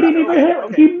 he didn't even hit.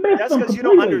 Okay. He missed. That's because you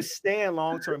don't understand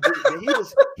long-term.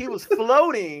 He was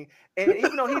floating, and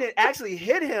even though he didn't actually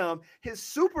hit him, his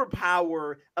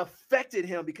superpower affected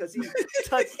him because he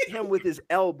touched him with his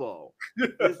elbow,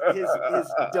 his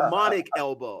demonic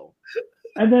elbow.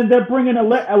 And then they're bringing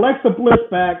Alexa Bliss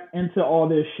back into all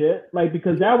this shit, like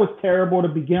because that was terrible to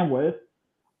begin with.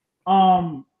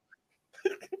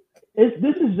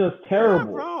 this is just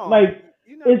terrible. wrong. Like,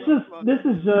 You're not it's wrong just about this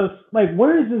that. is just like,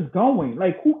 where is this going?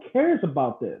 Like, who cares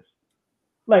about this?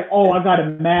 Like, oh, I got a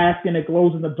mask and it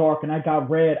glows in the dark, and I got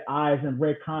red eyes and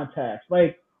red contacts.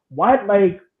 Like, why?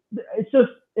 Like, it's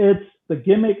the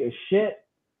gimmick is shit.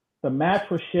 The match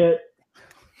was shit.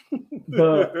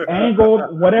 The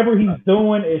angle, whatever he's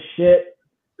doing, is shit.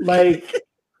 Like,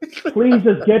 please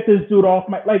just get this dude off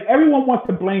my. Like, everyone wants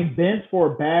to blame Vince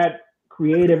for bad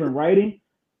creative and writing.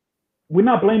 We're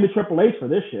not blaming Triple H for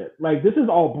this shit. Like, this is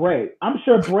all Bray. I'm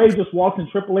sure Bray just walks in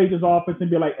Triple H's office and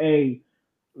be like, hey,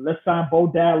 let's sign Bo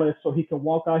Dallas so he can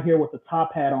walk out here with a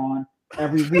top hat on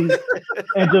every week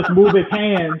and just move his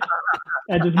hands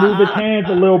a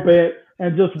little bit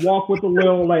and just walk with a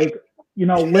little, like,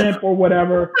 limp or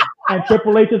whatever. And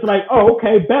Triple H is like, oh,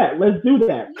 okay, bet, let's do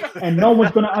that. And no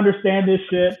one's gonna understand this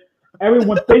shit.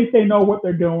 Everyone thinks they know what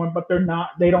they're doing, but they're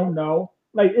not. They don't know.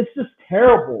 Like, it's just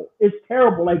terrible. It's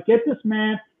terrible. Like, get this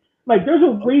man. Like, there's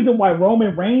a reason why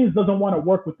Roman Reigns doesn't want to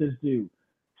work with this dude.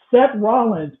 Seth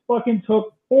Rollins fucking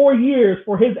took 4 years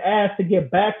for his ass to get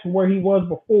back to where he was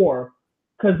before,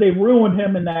 because they ruined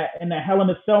him in that Hell in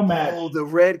a Cell match. Oh, the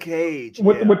red cage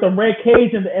with the red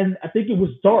cage, and I think it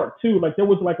was dark too. Like, there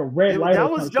was like a red light. That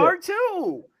was dark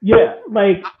too. Yeah,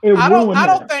 like I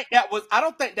don't think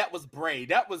that was Bray.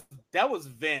 That was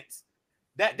Vince.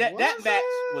 That match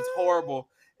was horrible.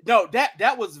 No,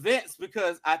 that was Vince,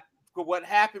 because what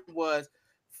happened was,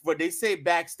 what they say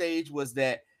backstage was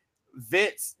that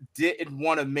Vince didn't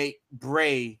want to make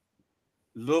Bray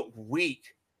look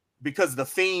weak because of the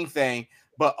Fiend thing,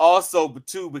 but also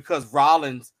too because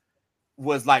Rollins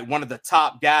was like one of the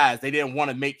top guys. They didn't want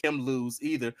to make him lose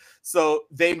either. So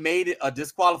they made it a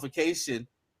disqualification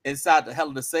inside the Hell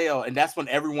in a Cell, and that's when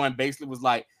everyone basically was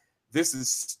like, this is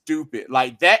stupid.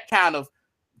 Like, that kind of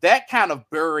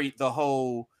buried the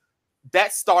whole,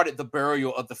 that started the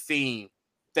burial of the Fiend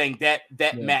thing, that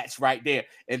match right there.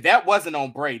 And that wasn't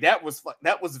on Bray. That was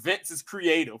Vince's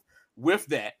creative with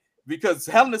that, because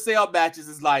Hell in a Cell matches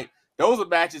is like, those are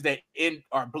matches that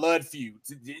are blood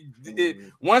feuds.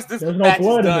 Once this match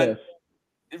is done,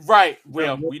 right?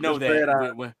 Well, we know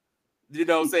that.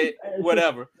 Say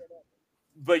whatever.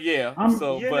 But yeah, I'm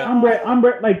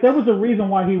like, there was a reason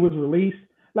why he was released.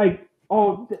 Like,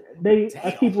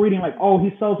 I keep reading like, oh,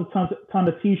 he sells a ton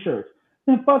of t-shirts.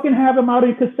 Then fucking have him out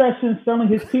in concessions selling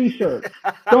his t-shirts.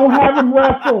 Don't have him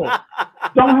wrestle.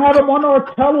 Don't have him on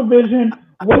our television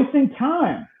wasting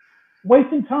time.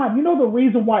 You know, the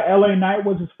reason why LA Knight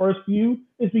was his first feud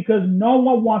is because no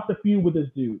one wants to feud with this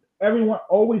dude. Everyone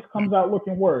always comes out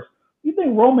looking worse. You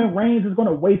think Roman Reigns is going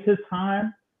to waste his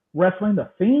time wrestling the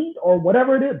Fiend or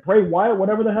whatever it is, Bray Wyatt,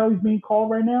 whatever the hell he's being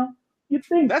called right now? You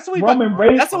think that's what Roman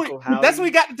Reigns? That's what we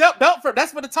got the belt from.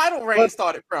 That's where the title reign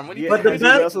started from. But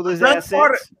the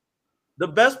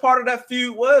best part of that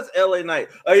feud was LA Knight.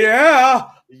 Yeah.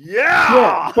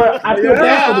 But I feel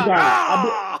bad for the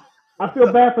guy. I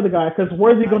feel bad for the guy, because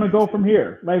where's he going to go from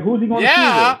here? Like, who's he going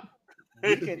to see?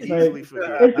 You can easily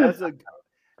forget.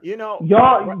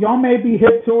 Y'all may be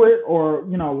hip to it or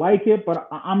like it, but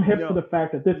I'm hip to the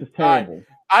fact that this is terrible.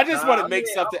 I just want to make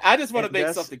something. I just want to make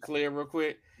something clear real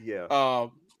quick. Yeah.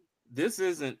 This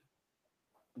isn't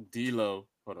D-Lo.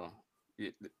 Hold on.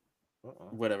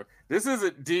 Whatever. This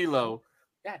isn't D-Lo.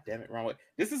 God damn it, wrong way.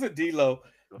 This isn't D-Lo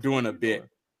doing a bit.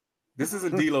 This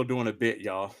isn't D-Lo doing a bit,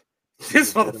 y'all.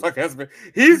 This motherfucker has been.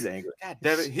 He's angry. God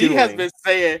damn it. He has been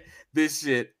saying this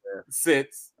shit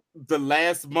since the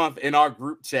last month in our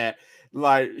group chat.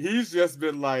 Like, he's just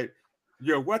been like,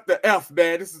 yo, what the F,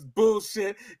 man? This is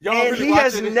bullshit. Y'all and really he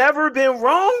has this? Never been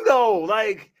wrong, though.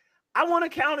 Like, I want to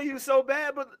counter you so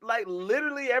bad, but like,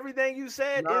 literally everything you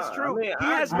said is true. He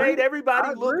has made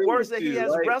everybody look worse that he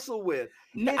has wrestled with.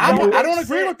 I don't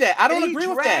agree with that. I don't agree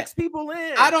with that. He drags people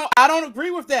in. I don't agree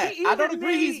with that. I don't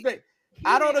agree.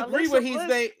 I don't agree with he's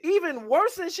made even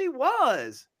worse than she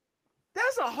was.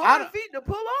 That's a hard feat to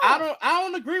pull off. I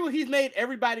don't agree with he's made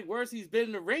everybody worse he's been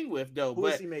in the ring with, though. Who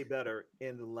has he made better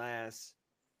in the last?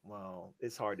 Well,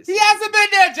 it's hard to say. He hasn't been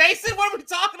there, Jason. What are we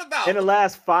talking about? In the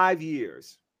last 5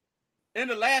 years. In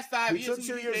the last 5 years, he took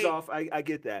 2 years off. I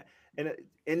get that. And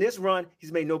in this run,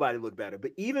 he's made nobody look better.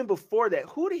 But even before that,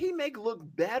 who did he make look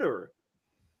better?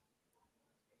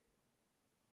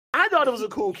 I thought it was a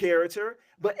cool character,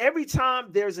 but every time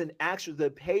there's an actual, the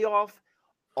payoff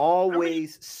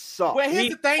always sucks. Well,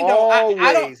 here's the thing, though.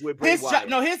 I don't. With Bray Wyatt.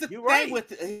 Here's the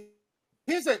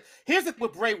thing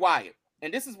with Bray Wyatt,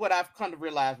 and this is what I've come to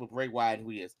realize with Bray Wyatt, who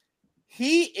he is.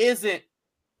 He isn't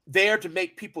there to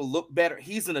make people look better.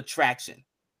 He's an attraction.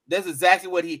 That's exactly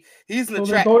what he's an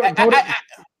attraction.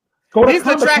 Go to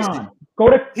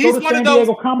Go to He's San one of those.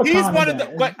 Diego Comic-Con He's one of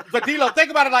event. the. But D'Lo,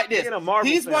 think about it like this. Being a Marvel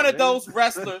He's fan, one of man. those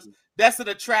wrestlers that's an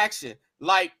attraction.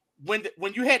 Like when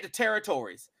you had the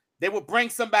territories, they would bring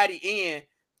somebody in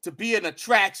to be an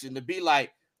attraction, to be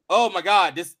like, oh my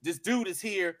God, this dude is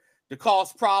here to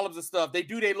cause problems and stuff. They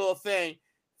do their little thing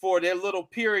for their little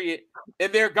period,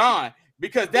 and they're gone.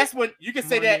 Because that's when you can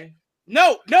say that.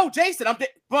 No, Jason,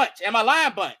 Bunch. Am I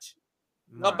lying, Bunch?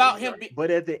 No, About him. But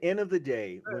at the end of the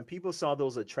day, when people saw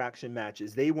those attraction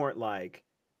matches, they weren't like,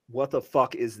 what the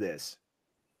fuck is this?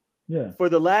 Yeah. For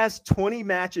the last 20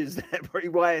 matches that Bray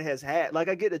Wyatt has had, like,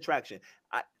 I get attraction.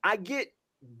 I get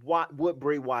what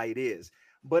Bray Wyatt is.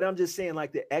 But I'm just saying,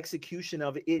 like, the execution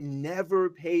of it, it never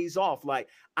pays off. Like,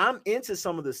 I'm into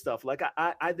some of the stuff. Like,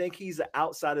 I think he's an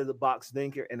outside of the box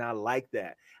thinker, and I like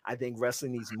that. I think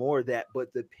wrestling needs more of that.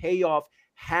 But the payoff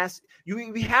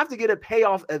we have to get a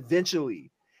payoff eventually.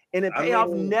 And the payoff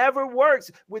never works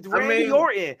with Randy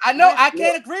Orton. I know I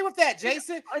can't agree with that,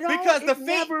 Jason, because the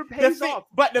never pays off.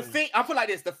 But the Fiend, I'll put it like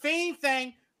this: the Fiend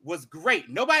thing was great.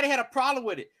 Nobody had a problem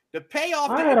with it. The payoff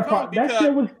I had a problem. That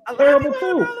shit was a lot of terrible people had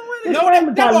a too. problem with it. This No,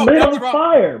 man got lit on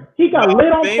fire. He got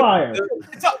lit on fire.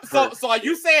 So are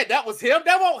you saying that was him?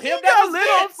 That won't him. He That got was lit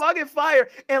on fucking fire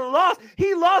and lost.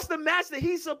 He lost the match that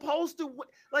he's supposed to win.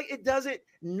 Like, it doesn't.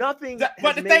 Nothing.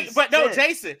 But the thing. But no,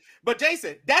 Jason. But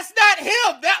Jason, that's not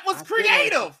him. That was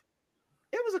creative.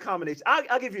 It was a combination.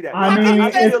 I'll give you that. I mean,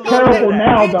 it's terrible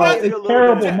now, though. It's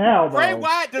terrible now, though. Bray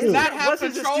Wyatt does not have What's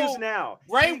his control. excuse now?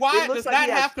 Bray Wyatt does like not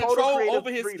he has have total control creative over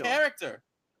his freedom. character.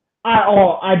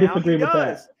 I disagree with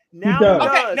that. Now He does.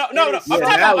 Okay, no. And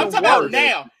I'm talking about now.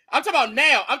 now. I'm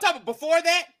talking about before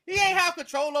that. He ain't have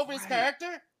control over his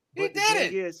character. He But the thing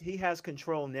didn't. is, he has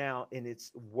control now, and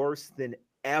it's worse than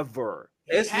ever.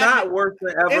 It's not worse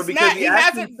than ever It's because not. he He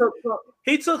actually hasn't-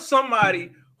 he took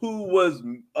somebody who was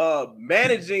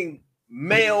managing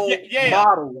male Yeah.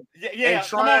 models Yeah. and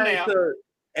Come on now.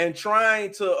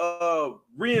 trying to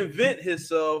reinvent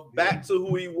himself back to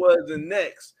who he was in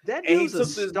next. That And he dude's took a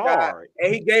this star. guy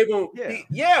and he gave him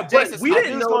but Jason, we stop.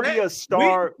 didn't He's know gonna that. be a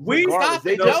star. we regardless. stop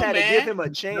They it. just No, had to man. give him a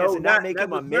chance and not make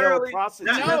him a male necessarily.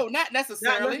 prostitute. No, not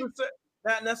necessarily.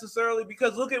 Not necessarily,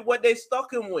 because look at what they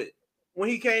stuck him with when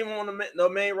he came on the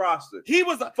main roster. He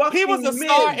was a Fucking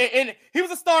star men. in he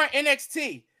was a star in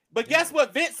NXT. But guess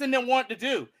what Vince and them wanted to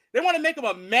do? They want to make him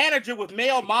a manager with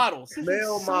male models.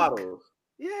 Male models.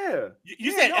 Yeah.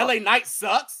 You said no. LA Knight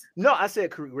sucks? No, I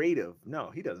said creative.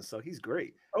 No, he doesn't suck. He's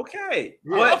great. Okay.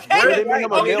 Yeah. Okay, Where they make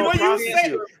him a okay, male well, you prostitute.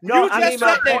 said- No, you I just mean,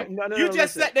 my sat there- point. No, you no, just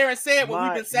listen. sat there and said what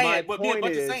we've been saying, my what me and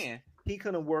Bunch point are is, saying. He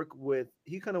couldn't work with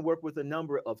a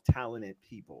number of talented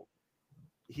people.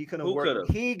 He couldn't Who work. could've?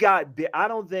 He got. I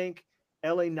don't think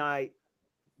LA Knight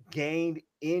gained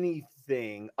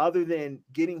anything other than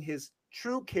getting his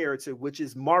true character, which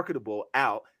is marketable,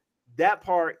 out. That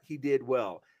part he did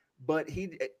well, but he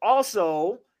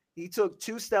took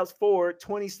 2 steps forward,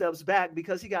 20 steps back,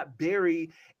 because he got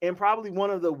buried in probably one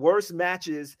of the worst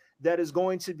matches that is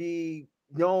going to be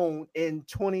known in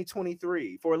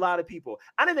 2023 for a lot of people.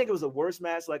 I didn't think it was the worst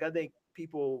match. Like, I think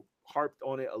people harped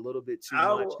on it a little bit too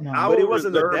much, but it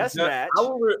wasn't the best match. I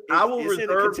will It's in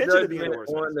the reserve contention to be in the judgment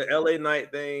worst on match. the LA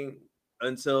Knight thing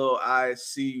until I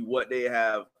see what they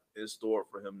have in store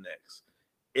for him next.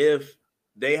 If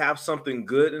they have something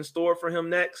good in store for him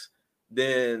next,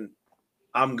 then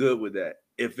I'm good with that.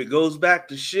 If it goes back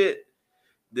to shit,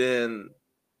 then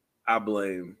I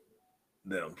blame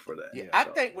them for that. Yeah, I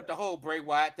think with the whole Bray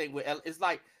Wyatt thing, it's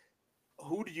like,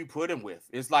 who do you put him with?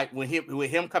 It's like with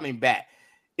him coming back.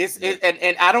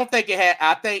 And I don't think it had.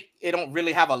 I think it don't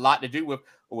really have a lot to do with,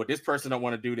 well, this person don't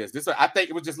want to do this. I think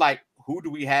it was just like, who do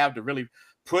we have to really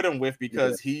put him with,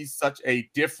 because he's such a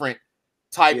different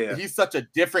type. Yeah. He's such a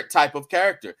different type of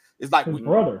character. It's like His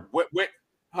brother.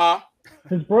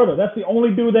 His brother. That's the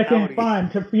only dude that can Howdy.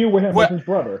 find to feud with him. Well, is his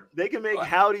brother. They can make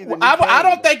Howdy the new I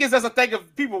don't Kane. think it's just a thing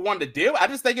of people wanting to deal. I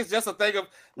just think it's just a thing of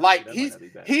like That might not be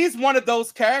bad. he's one of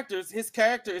those characters. His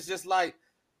character is just like,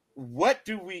 what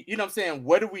do we, you know what I'm saying?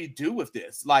 What do we do with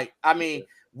this? Like, I mean,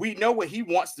 we know what he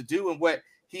wants to do and what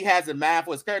he has in mind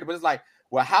for his character, but it's like,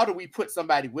 well, how do we put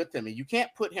somebody with him? And you can't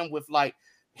put him with like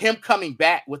him coming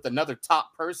back with another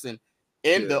top person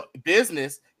in the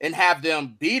business and have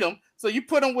them beat him. So you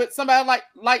put him with somebody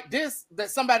like this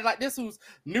who's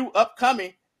new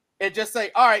upcoming, and just say,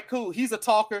 all right, cool, he's a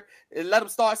talker, and let him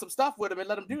start some stuff with him and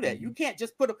let him do that. You can't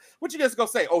just put him, what you just gonna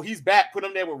say? Oh, he's back, put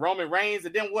him there with Roman Reigns,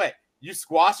 and then what? You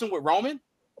squash him with Roman?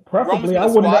 Preferably, I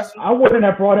wouldn't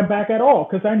have brought him back at all,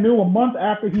 because I knew a month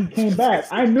after he came back,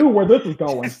 I knew where this was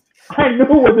going.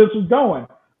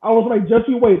 I was like, just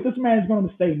you wait, this man's going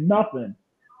to say nothing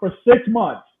for 6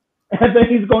 months, and then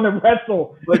he's going to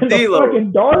wrestle But in the D-Lo,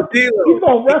 fucking dark. He's D-Lo,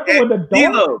 going to wrestle in the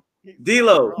dark.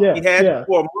 D-Lo, Yeah, he had yeah. you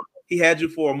for a month. He had you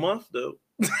for a month, though.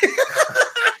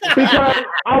 Because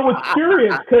I was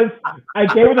curious, because I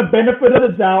gave him the benefit of the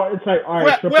doubt. It's like, all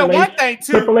right,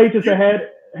 Triple H is the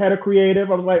head of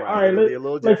creative. I was like, all right,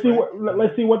 let's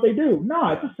see what they do.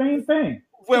 No, it's the same thing.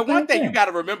 Well, one thing you got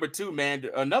to remember too, man.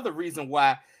 Another reason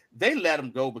why they let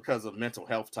him go because of mental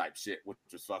health type shit, which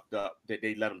was fucked up. That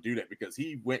they let him do that because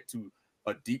he went to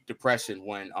a deep depression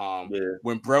when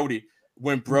Brody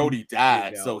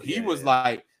died. So he was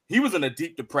like, he was in a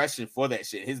deep depression for that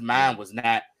shit. His mind was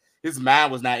not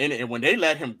in it. And when they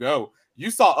let him go,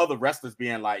 you saw other wrestlers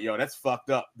being like, yo, that's fucked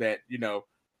up that, you know,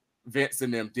 Vince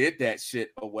and them did that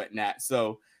shit or whatnot.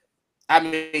 So, I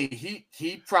mean,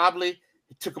 he probably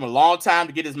took him a long time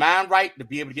to get his mind right, to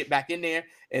be able to get back in there.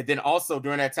 And then also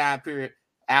during that time period,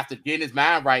 after getting his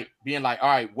mind right, being like, all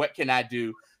right, what can I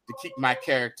do to keep my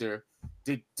character,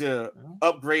 to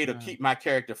upgrade or keep my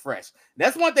character fresh?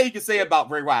 That's one thing you can say about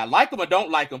Bray Wyatt. Like him or don't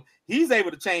like him, he's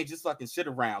able to change his fucking shit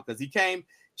around because he changed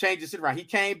his shit around. He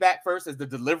came back first as the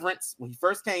Deliverance. When he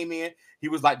first came in, he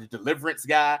was like the Deliverance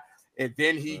guy. And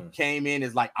then he came in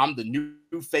as like, I'm the new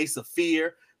face of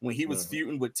fear when he was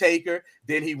feuding with Taker.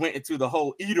 Then he went into the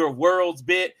whole Eater of Worlds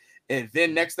bit. And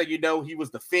then next thing you know, he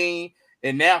was the Fiend.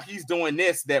 And now he's doing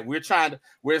this that we're trying to,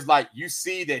 where it's like you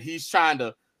see that he's trying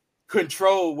to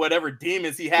control whatever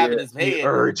demons he has in his head. The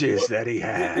urges that he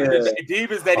has. The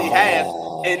demons that he has.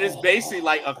 And it's basically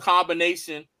like a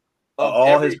combination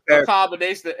of a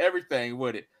combination of everything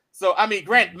with it. So, I mean,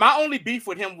 Grant, my only beef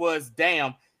with him was,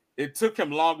 damn, it took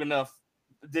him long enough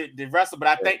to wrestle, but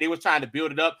I think they was trying to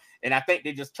build it up, and I think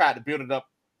they just tried to build it up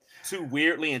too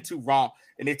weirdly and too wrong,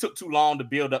 and they took too long to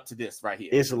build up to this right here.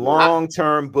 It's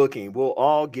long-term booking. We'll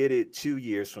all get it 2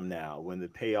 years from now when the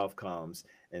payoff comes,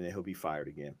 and then he'll be fired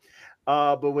again.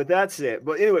 But with that said,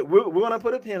 but anyway, we're gonna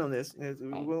put a pin on this.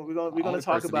 We're gonna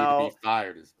talk about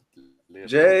fired.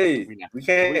 Jay, we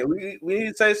can't. We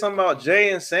need to say something about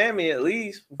Jay and Sammy at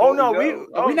least. Oh no,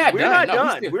 we're not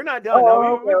done. We're not done.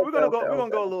 We're gonna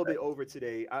go a little bit over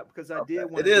today because I did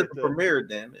want to. It is the premiere,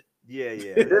 damn it. Yeah,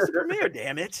 it's the premiere,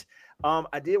 damn it.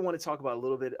 I did want to talk about a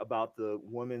little bit about the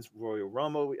Women's Royal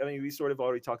Rumble. I mean, we sort of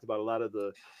already talked about a lot of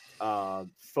the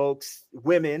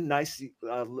women, nice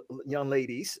young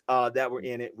ladies that were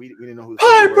in it. We didn't know who.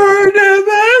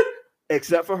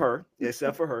 Except for her. It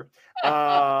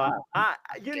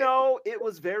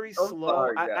was very slow.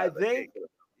 Sorry, I think.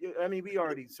 I mean, we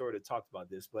already sort of talked about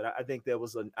this, but I think there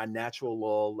was a natural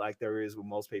lull, like there is with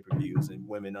most pay-per-views, and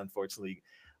women unfortunately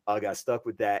got stuck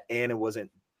with that, and it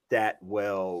wasn't that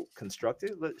well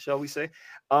constructed, shall we say.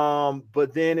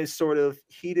 But then it sort of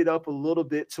heated up a little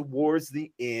bit towards the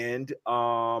end.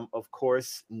 Of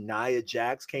course, Nia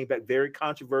Jax came back, very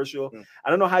controversial. I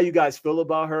don't know how you guys feel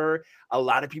about her. A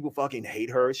lot of people fucking hate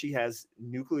her. She has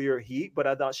nuclear heat, but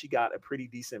I thought she got a pretty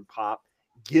decent pop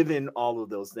given all of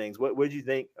those things. What did you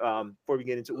think before we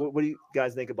get into what do you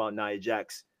guys think about Nia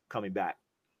Jax coming back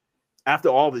after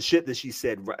all the shit that she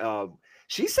said?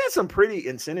 She said some pretty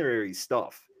incendiary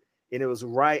stuff. And it was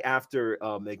right after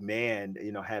McMahon,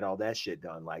 had all that shit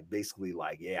done. Like, basically,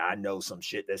 like, yeah, I know some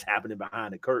shit that's happening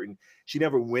behind the curtain. She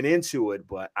never went into it,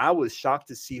 but I was shocked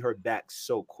to see her back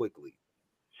so quickly.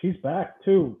 She's back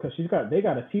too, because they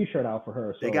got a T-shirt out for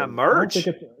her. So they got merch.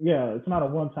 It's not a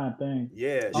one-time thing.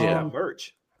 Yeah, she got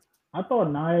merch. I thought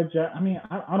Nia Jax. I mean,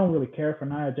 I don't really care for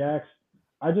Nia Jax.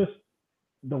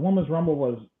 The Women's Rumble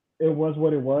was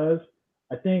what it was.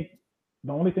 I think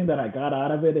the only thing that I got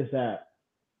out of it is that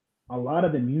a lot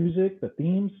of the music, the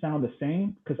themes sound the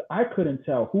same, because I couldn't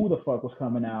tell who the fuck was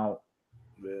coming out.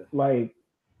 Yeah. Like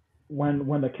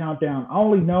when the countdown, I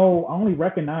only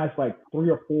recognize like 3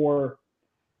 or 4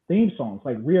 theme songs.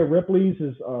 Like Rhea Ripley's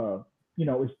is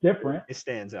it's different. It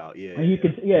stands out, yeah. And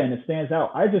and it stands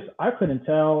out. I couldn't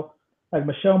tell. Like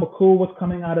Michelle McCool was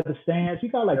coming out of the stands. You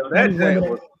got like 20 women.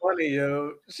 Was funny,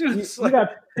 yo. She was some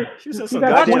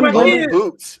goddamn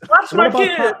boots. Watch my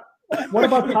kid. What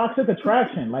about Toxic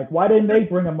Attraction? Like, why didn't they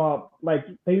bring them up? Like,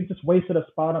 they just wasted a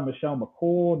spot on Michelle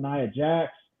McCool, Nia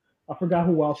Jax. I forgot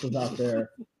who else was out there.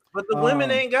 But the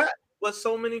women ain't got what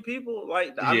so many people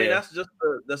like. I mean, that's just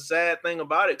the sad thing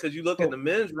about it, because you look at the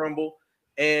men's Rumble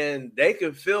and they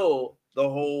can fill the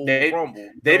whole Rumble.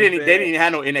 They didn't even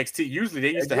have no NXT. Usually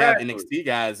they used to have NXT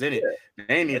guys in it.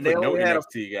 They ain't even put no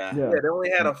NXT guys. Yeah, they only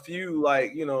had a few,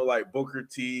 like Booker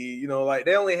T. Like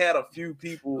they only had a few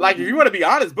people. Like, if you want to be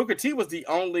honest, Booker T was the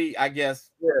only, I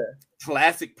guess,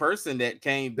 classic person that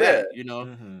came back.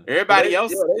 Everybody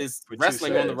else is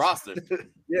wrestling on the roster.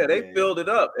 They filled it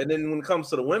up. And then when it comes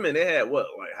to the women, they had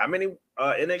how many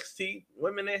NXT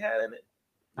women they had in it?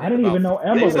 I didn't even know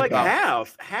Emma It was was like there.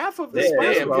 half of the Yeah, spots they were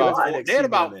had given to about- NXT they had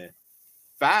about women.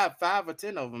 5 or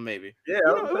 10 of them, maybe. Yeah,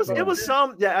 You know, it was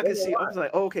some. Yeah, I They could see. were I was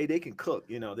like, oh, okay, they can cook.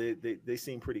 You know, they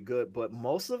seem pretty good. But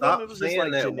most of them, Stop it was just saying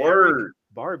like that generic word.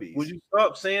 Barbies. Would you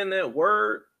stop saying that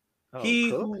word? Oh,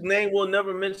 He cook? whose name we'll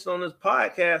never mention on this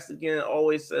podcast again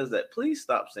always says that. Please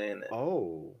stop saying that.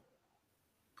 Oh,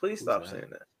 Please who's stop that? saying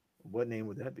that. What name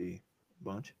would that be?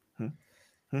 Bunch? So-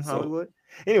 Hollywood.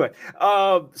 Anyway,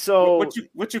 so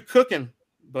What you cooking,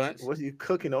 Bunch? what are you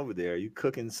cooking over there? Are you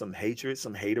cooking some hatred,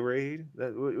 some haterade?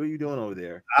 What are you doing over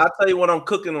there? I'll tell you what I'm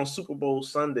cooking on Super Bowl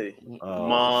Sunday. Oh,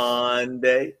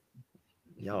 Monday.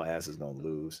 y'all ass is gonna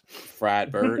lose.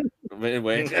 Fried bird.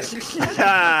 Anyway.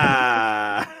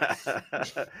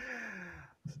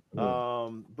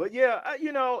 But yeah,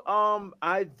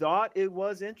 I thought it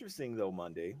was interesting though.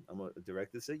 Monday, I'm gonna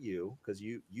direct this at you because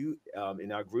you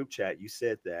in our group chat you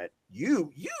said that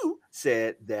you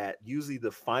said that usually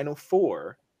the final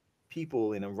 4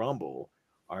 people in a rumble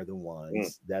are the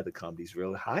ones that the company's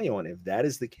really high on. If that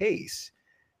is the case,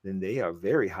 then they are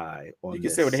very high on. You can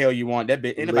say what the hell you want. That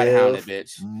bitch, anybody high on that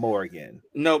bitch. Morgan.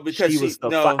 No, because she was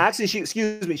the actually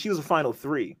she was a final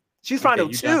 3. She's Okay, final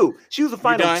you 2. done? She was a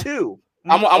final done? 2.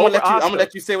 I'm gonna Over let you. I'm Asuka. gonna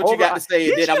let you say what you got to say,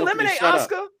 and Did then she I'm gonna eliminate shut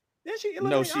Asuka? up. Did she eliminate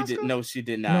No, she Asuka? did. No, she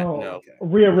did not. No, No. Okay.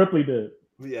 Rhea Ripley did.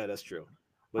 Yeah, that's true.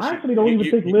 But I actually don't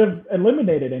even think Liv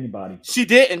eliminated anybody. She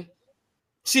didn't.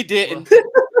 She didn't.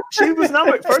 she was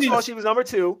number. First of all, she was number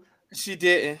 2. She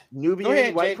didn't. Nubian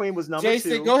ahead, White Jay- Queen was number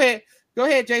Jason, 2. go ahead. Go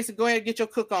ahead, Jason. Go ahead and get your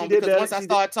cook on She did because better. once I She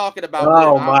start talking about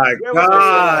Oh it, my Where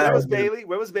God. was Bailey?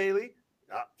 Where was Bailey?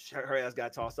 Her ass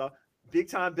got tossed out. Big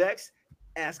time Bex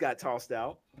ass got tossed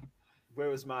out. Where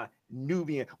was my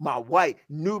white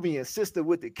Nubian sister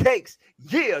with the cakes?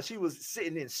 Yeah, she was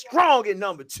sitting in strong in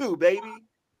number 2, baby.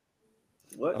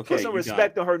 What? Okay, Put some you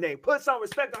respect on her name. Put some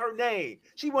respect on her name.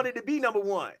 She wanted to be number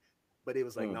 1, but it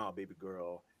was like, nah, baby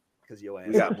girl, because your ass.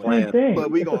 We got It's the plans. same thing.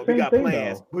 But we It's the same got thing,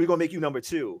 plans. though. We're gonna make you number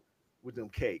 2 with them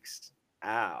cakes.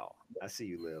 Ow. I see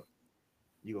you, Liv.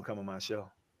 You gonna come on my show?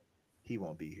 He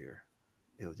won't be here.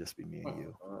 It'll just be me and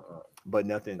you. But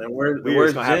nothing And where's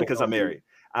weird's gonna happen Jen because I'm gonna be? married.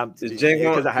 I'm Is Jen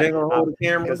gonna hold the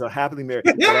camera? because I'm happily married.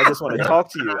 But I just want to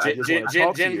talk to you. I just want to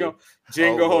talk to you.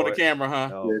 Jen Oh, go hold the Lord. camera, huh?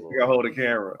 Oh, Yeah, she gotta hold the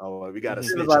camera. Oh, we got a She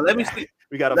was snitch. like, in let me there. see.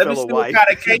 We got a Let me fellow see what wife. kind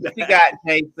of cake she got,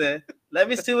 Jason. Let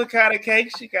me see what kind of cake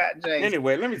she got, Jason.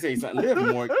 Anyway, let me tell you something. Liv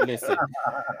Morgan, listen.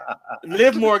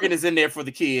 Liv Morgan is in there for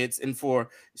the kids, and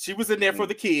she was in there for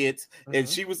the kids, and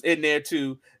she was in there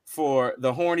too for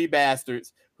the horny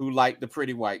bastards who like the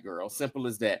pretty white girl. Simple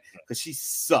as that. Because she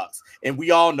sucks, and we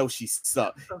all know she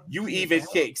sucks. You even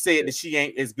said that she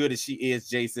ain't as good as she is,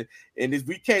 Jason. And as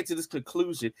we came to this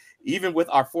conclusion, even with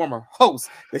our former host,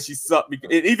 that she sucked.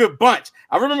 And even Bunch.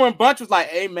 I remember when Bunch was like,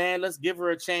 "Hey man, let's give her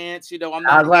a chance." You know, I'm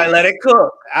not. I was like, let it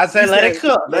cook. I said, let it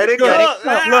cook. Let it Look, cook.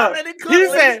 look, Let it cook. he Let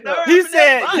it said, stir he up in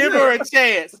said, that give pot. her a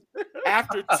chance.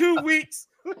 After 2 weeks,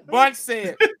 Bunch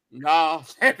said, "No,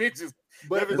 that bitch is."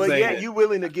 But saying yeah, it. you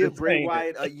willing to give Just Bray saying it.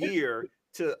 Wyatt a year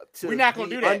to We're not gonna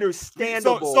be do that.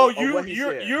 understandable. So of what he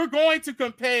said. you're going to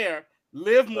compare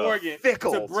Liv Morgan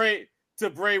fickle. to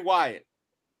Bray Wyatt.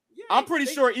 Yeah, I'm pretty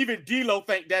sure even D-Lo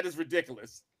think that is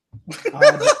ridiculous.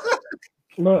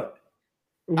 Look,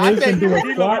 I Liv's think been doing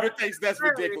D-Lo squats. even thinks that's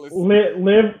ridiculous.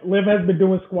 Liv has been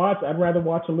doing squats. I'd rather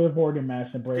watch a Liv Morgan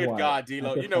match than Bray Good Wyatt. God, D-Lo.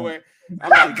 at this You know point. what? I'm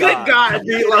not Good God,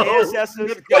 You hit D-Lo. them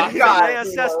ancestors. Good God. You hit God, them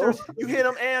ancestors. You hit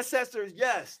them ancestors.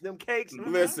 Yes, them cakes.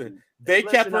 Listen, they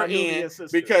Listen, kept her our Nubian in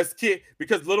sister.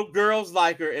 because little girls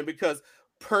like her and because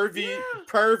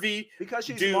pervy Because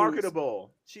she's dudes.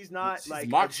 marketable. She's not She's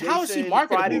like how is she Jason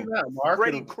marketable?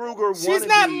 Freddy Krueger. She's wannabe.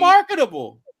 not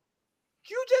marketable.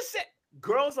 You just said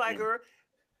girls like her.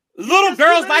 Little just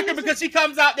girls did like it. her because she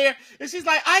comes out there and she's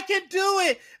like, I can do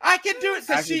it. I can do it.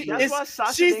 I So can do That's it. why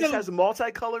Sasha she's Banks the, has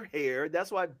multicolored hair.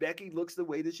 That's why Becky looks the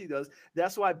way that she does.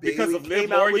 That's why Because Bailey of Liv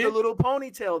came out with Morgan? the little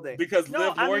ponytail thing. because No,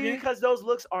 Liv I Morgan. mean because those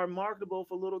looks are marketable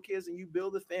for little kids, and you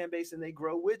build a fan base, and they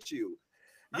grow with you.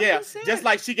 I'm Yeah, saying. just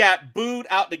like she got booed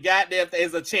out the goddamn thing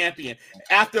as a champion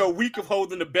after a week of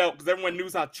holding the belt because everyone knew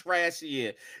how trash she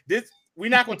is. We're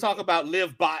not going to talk about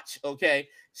Liv Botch, okay?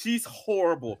 She's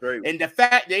horrible. Straight- And the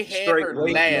fact they had straight her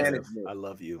waste last, management. I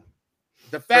love you.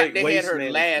 the fact Straight they had waste her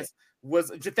management. last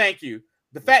was, thank you.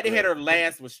 The fact they had her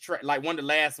last was like one of the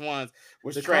last ones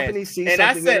was The trash. company sees And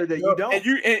I something in her said, that you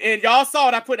don't. and y'all saw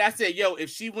it. I said, yo, if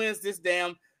she wins this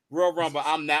damn Royal Rumble,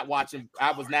 I'm not watching.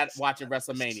 I was not watching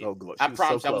WrestleMania. So I she was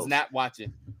promise so I was close. not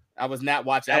watching. I was not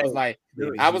watching. I was like,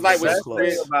 Baby, I was like, she was The so best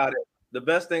thing close. about it, The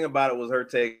best thing about it was her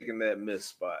taking that miss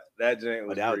spot. That joint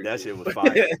was that cool. shit was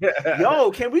fire.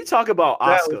 Yo, can we talk about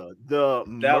Oscar, the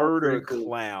murder cool.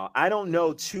 clown? I don't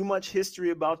know too much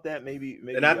history about that. Maybe.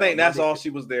 And I think that's all she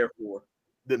was there for.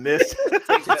 The mist.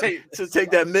 to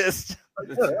take that mist.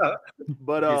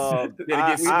 But to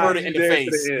get squirted in the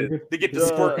face. To get the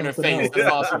squirt in her face. That's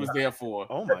all she was there for.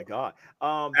 Oh my god.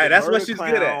 Hey, that's what she's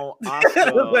good at.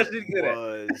 Oscar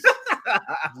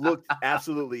looked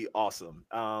absolutely awesome.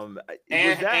 And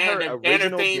her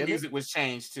theme music was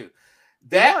changed too.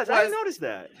 I didn't notice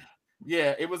that.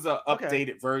 Yeah, it was an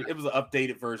updated version. It was an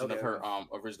updated version of her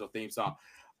original theme song.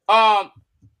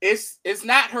 It's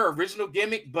not her original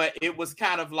gimmick, but it was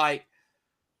kind of like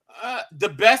the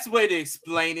best way to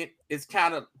explain it is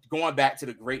kind of going back to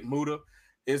the great Muta.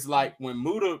 It's like when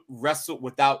Muta wrestled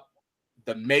without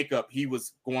the makeup, he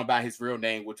was going by his real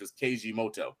name, which was Keiji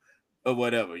Moto or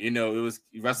whatever. You know, it was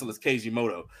wrestled as Keiji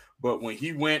Moto. But when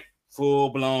he went full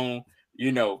blown,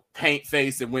 paint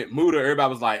face and went Muta, everybody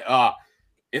was like,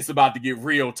 it's about to get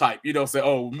real type, say,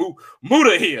 oh,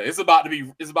 Muta here. It's about to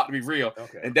be real.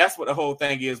 Okay. And that's what the whole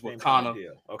thing is with Kana.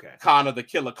 Okay. Kana the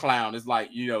killer clown is like,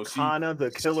 Kana the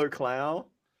killer clown.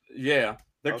 Yeah.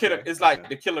 The killer, it's like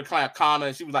the killer clown,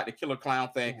 Kana, she was like the killer clown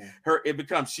thing.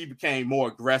 She became more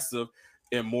aggressive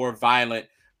and more violent.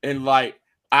 And like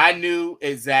I knew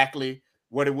exactly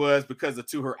what it was because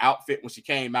of her outfit when she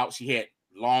came out, she had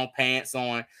long pants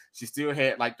on. She still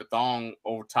had like the thong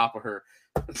over top of her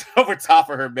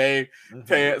main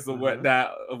pants or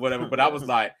whatnot or whatever. But I was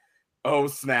like, oh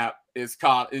snap, it's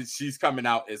Kana. She's coming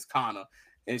out as Kana.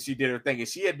 And she did her thing. And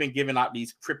she had been giving out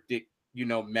these cryptic,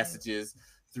 messages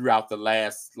throughout the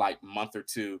last like month or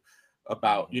two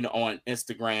about, on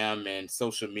Instagram and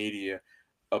social media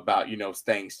about,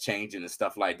 things changing and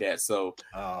stuff like that. So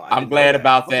I'm glad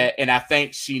about that. And I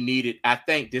think I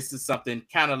think this is something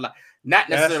kind of like, not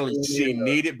necessarily she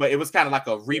needed, but it was kind of like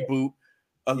a reboot,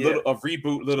 a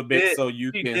little bit. So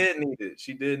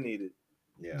she did need it.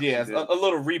 Yeah, a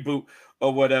little reboot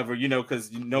or whatever,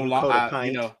 because no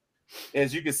longer,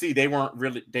 as you can see, they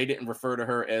didn't refer to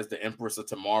her as the Empress of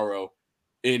Tomorrow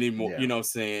anymore. You know what I'm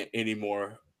saying?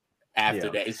 Anymore after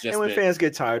that. It's just, and when fans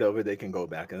get tired of it, they can go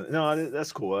back and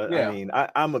that's cool. Yeah. I mean,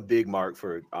 I'm a big mark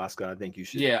for Oscar. I think you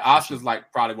should. Yeah, Oscar's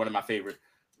like probably one of my favorite.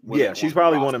 She's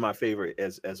probably one of my favorite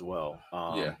as well.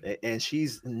 And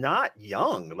she's not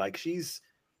young. Like she's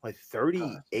like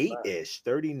 38-ish,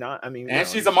 39. I mean, and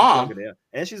she's a mom.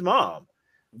 And she's mom.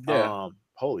 Yeah.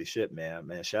 Holy shit, man.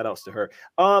 Shout outs to her.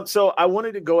 So I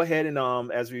wanted to go ahead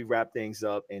and as we wrap things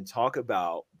up and talk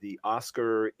about the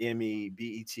Oscar, Emmy,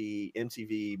 BET,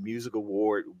 MTV Music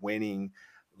Award winning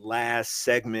last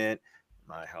segment,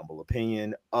 my humble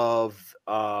opinion, of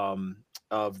the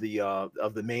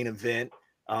main event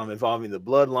involving the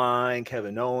Bloodline,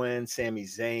 Kevin Owens, Sami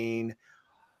Zayn.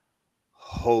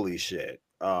 Holy shit.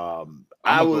 I'm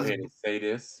gonna go ahead and say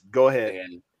this. Go ahead.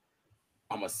 And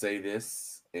I'm gonna say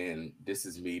this, and this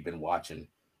is me been watching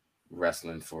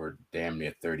wrestling for damn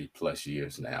near 30 plus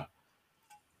years now.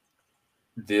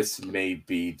 This may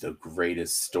be the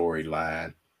greatest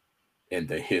storyline in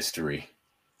the history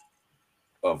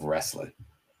of wrestling.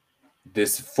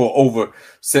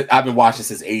 I've been watching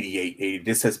since 88.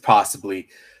 This has possibly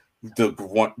the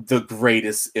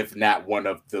greatest, if not one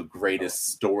of the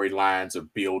greatest storylines or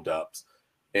build-ups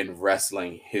in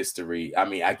wrestling history. I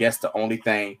mean, I guess the only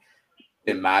thing,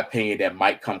 in my opinion, that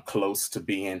might come close to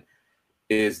being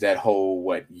is that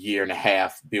whole year and a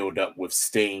half build up with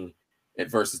Sting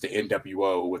versus the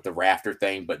NWO with the rafter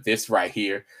thing. But this right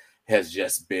here has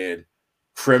just been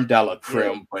creme de la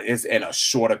creme, but it's in a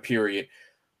shorter period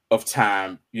of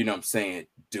time, you know what I'm saying,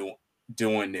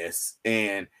 doing this.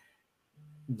 And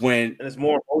it's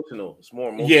more emotional.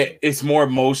 Yeah, it's more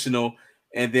emotional.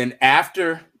 And then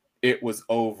after it was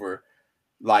over,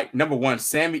 like, number one,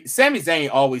 Sami Zayn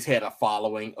always had a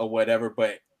following or whatever,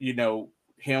 but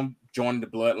him joining the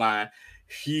Bloodline,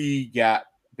 he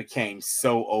became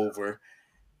so over.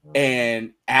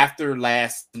 And after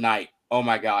last night, oh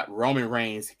my God, Roman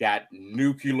Reigns got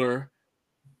nuclear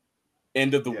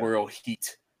end of the world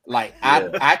heat. Like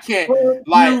I can't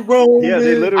like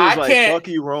they literally fuck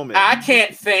you, Roman. I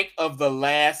can't think of the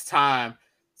last time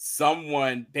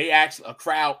a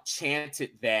crowd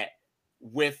chanted that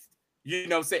with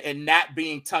and not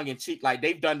being tongue in cheek. Like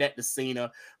they've done that to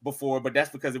Cena before, but that's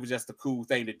because it was just a cool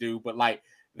thing to do. But like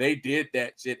they did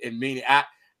that shit and meaning I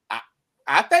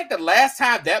think the last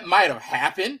time that might have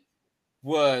happened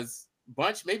was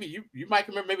Bunch. Maybe you might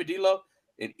remember, maybe D-Lo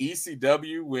in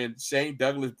ECW when Shane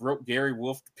Douglas broke Gary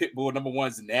Wolf, Pitbull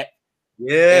 #1's neck.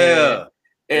 Yeah.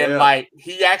 And like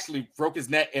he actually broke his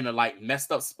neck in a like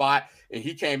messed up spot, and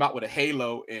he came out with a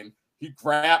halo and he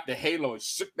grabbed the halo and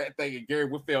shook that thing, and Gary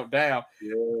Wood fell down.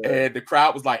 Yeah. And the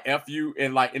crowd was like, F you.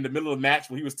 And like in the middle of the match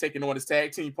when he was taking on his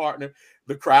tag team partner,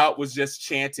 the crowd was just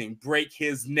chanting, break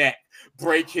his neck,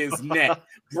 break his neck,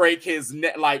 break his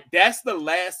neck. Like that's the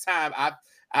last time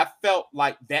I felt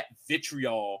like that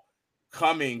vitriol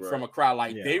coming from a crowd.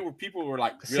 Like people were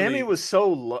like, really... Sammy was so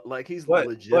like he's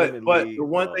legitimately. But the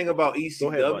one thing about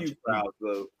ECW crowds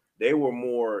though, they were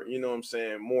more, you know what I'm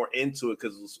saying, more into it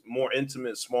because it was more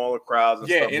intimate, smaller crowds and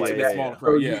stuff like that. Smaller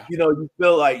crowd, so you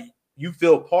feel like you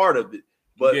feel part of it.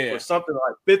 But for something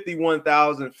like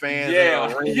 51,000 fans,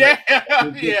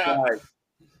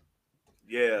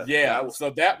 So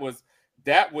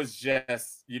that was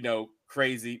just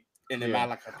crazy. And in my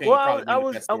opinion, I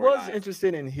was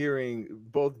interested in hearing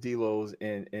both D'Lo's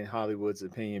and Hollywood's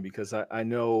opinion because I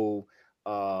know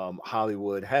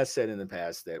Hollywood has said in the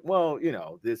past that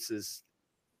this is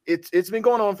it's been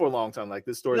going on for a long time. Like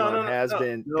this storyline has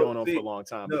been going on for a long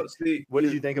time. What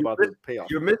did you think about the payoff?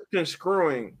 You're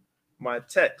misconstruing my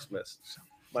text message.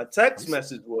 My text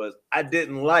message was I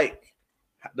didn't like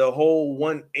the whole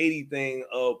 180 thing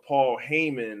of Paul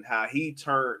Heyman, how he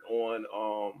turned on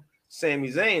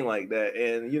Sami Zayn like that,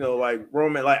 and like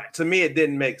Roman, like to me it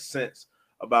didn't make sense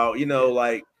about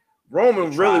like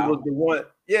Roman really was the one,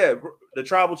 the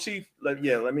tribal chief, let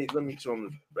me show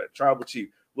him the tribal chief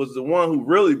was the one who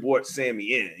really brought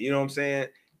Sami in, you know what I'm saying,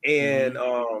 and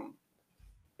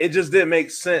it just didn't make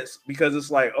sense because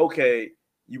it's like, okay,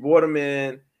 you brought him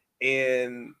in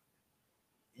and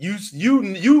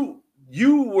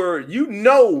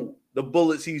the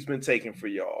bullets he's been taking for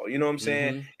y'all, you know what I'm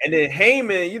saying? And then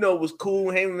Heyman, was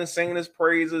cool. Heyman been singing his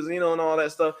praises, and all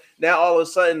that stuff. Now all of a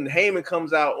sudden, Heyman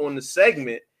comes out on the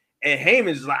segment, and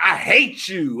Heyman's just like, I hate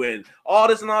you, and all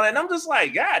this and all that. And I'm just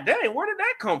like, God dang, where did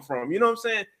that come from? You know what I'm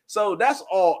saying? So that's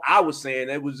all I was saying.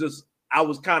 It was just, I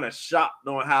was kind of shocked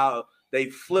on how they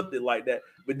flipped it like that.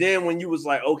 But then when you was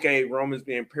like, okay, Roman's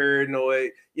being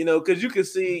paranoid, because you can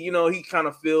see, he kind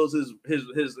of feels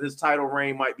his title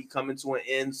reign might be coming to an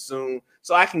end soon.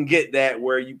 So I can get that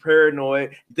where you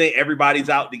paranoid, you think everybody's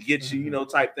out to get you,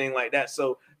 type thing like that.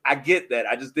 So I get that.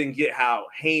 I just didn't get how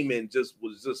Heyman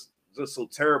was just so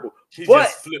terrible. He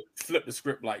just flipped the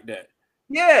script like that.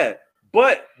 Yeah.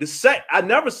 But I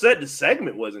never said the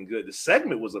segment wasn't good. The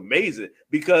segment was amazing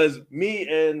because me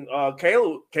and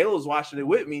Kayla was watching it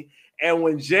with me. And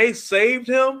when Jay saved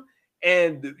him,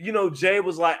 and Jay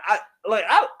was like,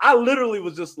 I literally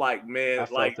was just like, man,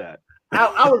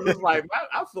 I was just like,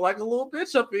 I feel like a little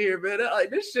bitch up in here, man.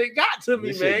 Like this shit got to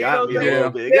me, man. Got me a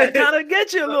little bit. It kind of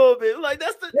get you a little bit. Like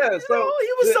that's the he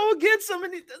was so against him,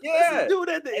 and this dude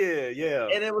at the end,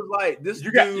 And it was like this.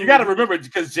 You got to remember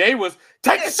because Jay was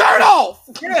take the shirt off.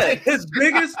 Yeah, his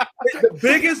biggest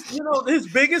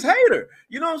hater.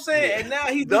 You know what I'm saying? Yeah. And now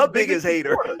he's the biggest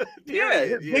hater.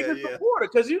 His biggest supporter.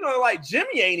 Because like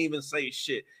Jimmy ain't even say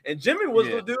shit, and Jimmy was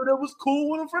the dude that was cool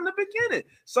with him from the beginning.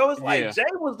 So it's like Jay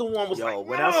was the one.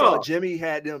 When I saw Jimmy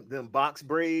had them box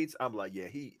braids, I'm like,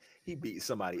 he beat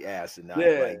somebody ass tonight.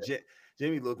 Yeah. Like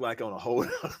Jimmy looked like on a whole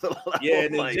level. Yeah,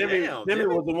 and then Jimmy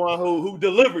was the one who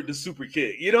delivered the super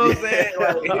kick. You know what I'm saying?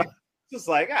 Like, just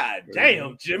like, God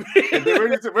damn, Jimmy.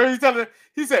 Where he telling him,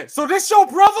 he said, so this your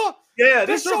brother? Yeah,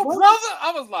 this your brother?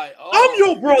 I was like, I'm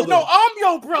your brother. No, I'm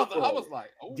your brother. I was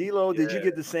like, D'Lo, did you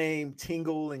get the same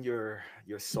tingle in your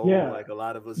soul like a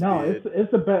lot of us did? No,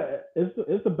 it's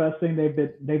the best thing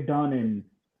they've done in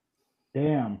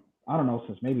I don't know,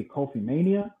 since maybe Kofi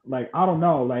Mania. Like, I don't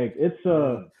know. Like, it's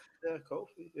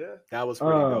Kofi, that was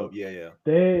pretty dope. Yeah.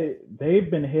 They've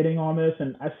been hitting on this,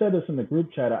 and I said this in the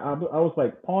group chat. I was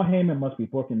like, Paul Heyman must be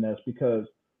booking this because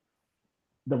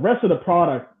the rest of the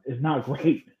product is not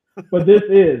great. But this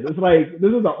is. It's like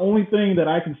this is the only thing that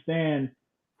I can stand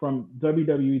from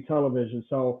WWE television.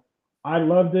 So I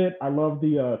loved it. I loved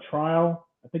the trial.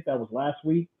 I think that was last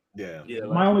week. Yeah.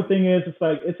 My only thing is, it's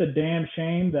like it's a damn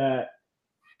shame that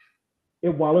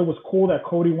while it was cool that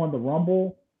Cody won the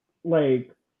Rumble,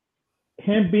 like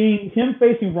him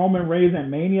facing Roman Reigns at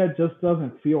Mania just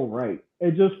doesn't feel right.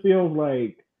 It just feels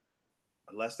like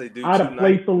unless they do out of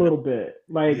place a little bit.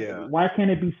 Like, why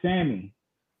can't it be Sammy?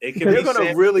 They're going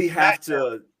to really have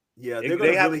to. Yeah, they're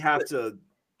going to really have to.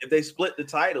 If they split the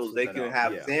titles, they can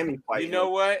have Sammy fight. You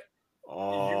know what?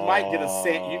 You might get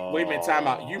wait a minute, time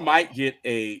out. You might get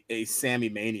a Sammy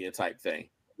Mania type thing.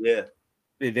 Yeah.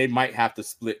 They might have to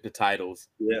split the titles.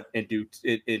 And do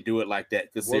it like that.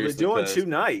 Well, they're doing 2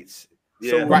 nights.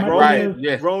 Yeah. So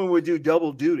Roman would do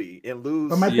double duty and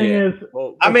lose. But my thing is,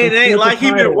 I mean, it ain't like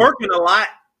he's been working a lot.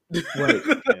 Right.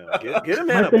 Get him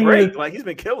in a break. Like he's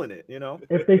been killing it,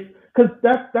 If because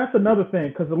that's another thing,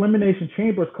 because Elimination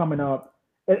Chamber is coming up,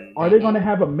 Are they going to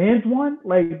have a men's one?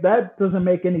 Like that doesn't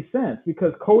make any sense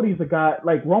because Cody's a guy.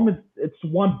 Like Roman, it's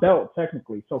one belt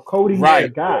technically, so Cody's Right. the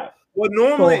guy. Well,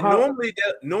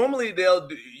 normally they'll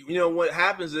do, what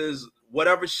happens is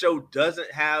whatever show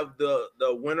doesn't have the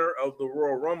winner of the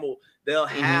Royal Rumble, they'll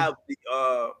have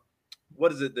the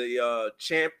what is it, the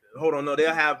champ, hold on, no,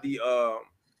 they'll have the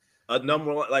a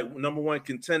number one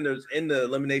contenders in the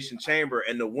elimination chamber,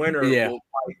 and the winner will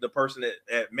fight the person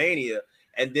at Mania,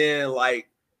 and then like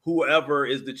whoever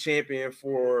is the champion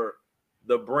for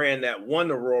the brand that won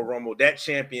the Royal Rumble, that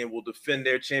champion will defend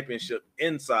their championship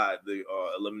inside the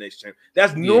elimination chamber.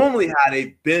 That's normally how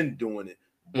they've been doing it,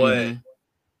 but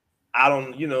I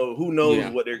don't, who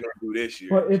knows what they're going to do this year.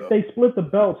 But if they split the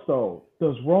belts, though,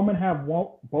 does Roman have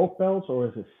both belts, or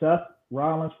is it Seth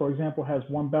Rollins, for example, has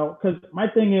one belt? Because my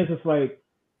thing is, it's like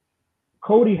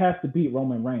Cody has to beat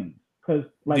Roman Reigns. Because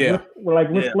Ric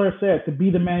Flair said, to be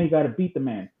the man, you got to beat the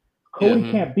man.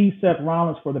 Cody can't beat Seth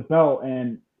Rollins for the belt,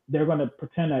 and they're going to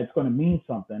pretend that it's going to mean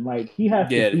something. Like, he has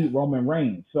to beat Roman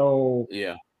Reigns. So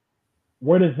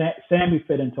where does Sammy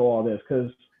fit into all this?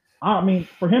 Because, I mean,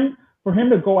 for him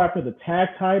to go after the tag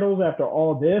titles after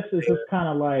all this is just kind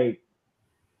of like,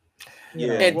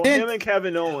 and well, him and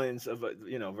Kevin Owens,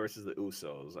 versus the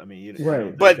Usos. I mean,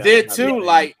 right. But there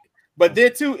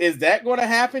too, is that going to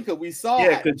happen? Because we saw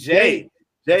Jay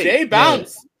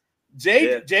bounce.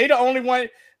 Jay, the only one,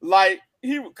 like,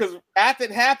 because after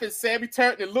it happened, Sammy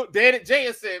turned and looked dead at Jay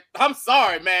and said, "I'm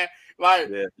sorry, man. Like,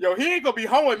 yo, he ain't gonna be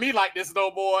hoeing me like this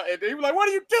no more." And they were like, "What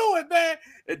are you doing, man?"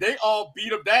 And they all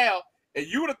beat him down. And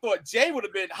you would have thought Jay would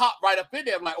have been hot right up in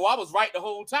there. I'm like, "Oh, I was right the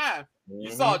whole time."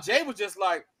 You saw Jay was just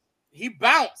like, he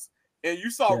bounced. And you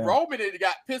saw Roman and he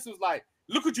got pissed. Was like,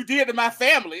 "Look what you did to my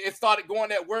family." And started going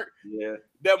that work. Yeah.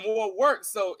 That more work.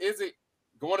 So is it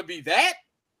going to be that?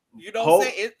 You know what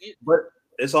I'm saying? But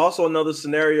it's also another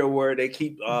scenario where they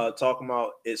keep talking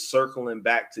about it circling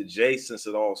back to Jay since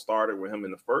it all started with him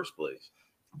in the first place.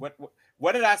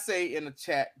 What did I say in the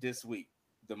chat this week?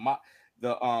 The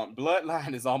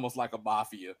bloodline is almost like a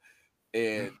mafia,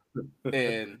 and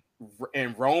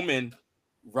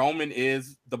Roman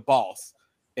is the boss,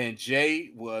 and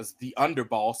Jay was the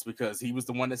underboss because he was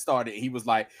the one that started. He was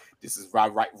like, "This is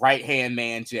right hand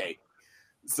man Jay."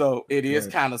 So it is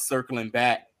kind of circling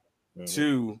back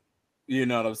to, you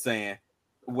know what I'm saying?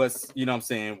 What's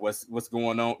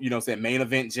going on? You know what I'm saying? Main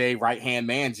event Jay, right hand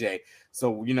man Jay.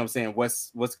 So you know what I'm saying?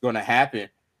 What's going to happen?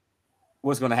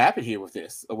 What's going to happen here with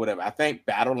this or whatever? I think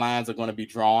battle lines are going to be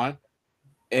drawn,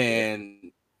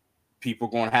 and people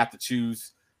are going to have to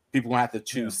choose. People are going to have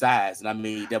to choose sides. And I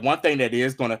mean, that one thing that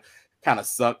is going to kind of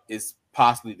suck is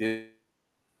possibly this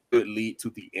could lead to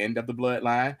the end of the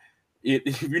bloodline. It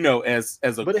as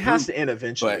a but it has to end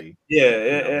eventually.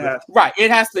 It has to. Right.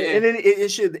 It has to end. And then it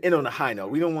should end on a high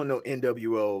note. We don't want no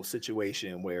NWO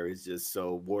situation where it's just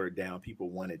so watered down.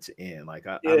 People want it to end. Like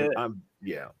I'm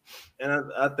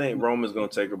And I think Roman's gonna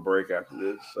take a break after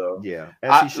this. So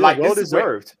as he should. Well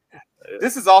deserved.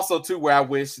 This is also too where I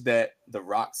wish that the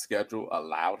Rock schedule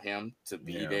allowed him to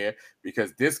be there,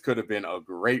 because this could have been a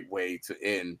great way to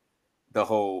end the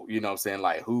whole, you know what I'm saying,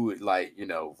 like who, like,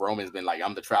 Roman's been like,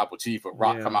 "I'm the tribal chief," but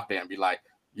Rock come out there and be like,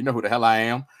 "You know who the hell I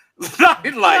am?"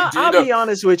 I'll be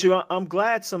honest with you. I'm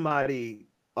glad somebody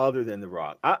other than The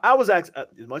Rock. I was actually,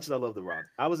 as much as I love The Rock,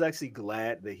 I was actually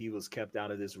glad that he was kept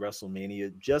out of this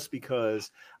WrestleMania, just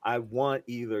because I want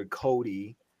either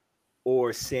Cody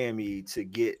or Sammy to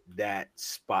get that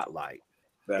spotlight.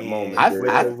 That moment. I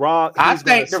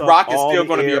think The Rock is still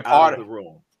going to be a part of the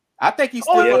room. I think he's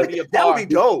still going to be a part. That would be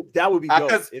dope. That would be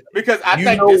dope. Because I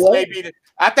think this may be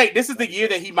I think this is the year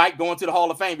that he might go into the Hall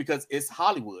of Fame, because it's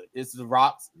Hollywood. It's The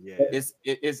Rock's. Yeah. It's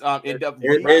if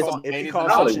he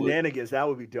calls some shenanigans, that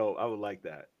would be dope. I would like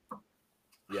that.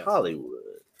 Yes. Hollywood.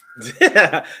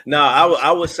 No,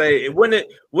 I would say wouldn't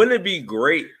it be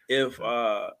great if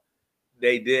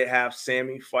they did have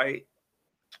Sammy fight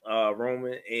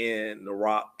Roman and The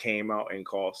Rock came out and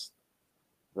cost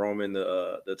Roman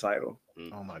the title?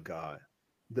 Oh my God,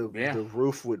 the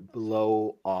roof would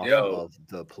blow off of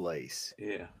the place.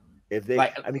 Yeah, if they,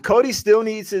 I mean, Cody still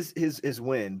needs his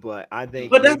win, but I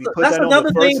think maybe put that on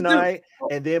the first night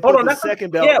and then put the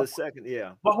second belt. The second,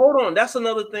 But hold on, that's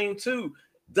another thing too.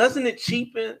 Doesn't it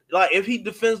cheapen, like if he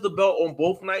defends the belt on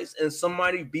both nights and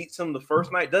somebody beats him the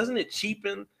first night? Doesn't it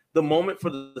cheapen the moment for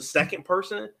the second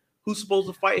person who's supposed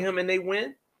to fight him and they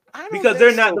win? Because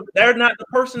they're not the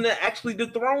person that actually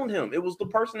dethroned him. It was the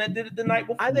person that did it the night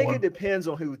before. I think it depends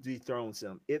on who dethrones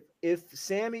him. If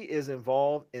Sammy is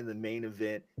involved in the main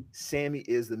event, Sammy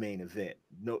is the main event.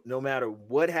 No matter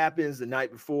what happens the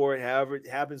night before, however it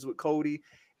happens with Cody,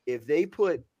 if they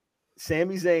put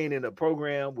Sami Zayn in a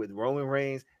program with Roman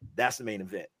Reigns, that's the main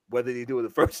event. Whether they do it the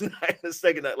first night or the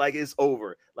second night, like it's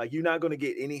over. Like you're not going to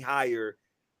get any higher.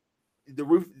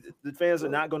 The fans are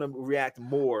not going to react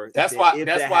more. That's why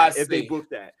if they book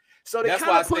that. So they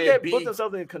kind of put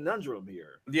themselves in a conundrum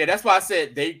here. Yeah, that's why I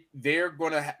said they're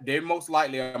most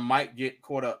likely might get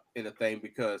caught up in a thing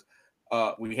because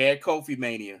we had Kofi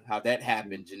Mania, how that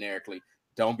happened generically.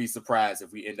 Don't be surprised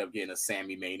if we end up getting a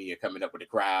Sammy Mania coming up with the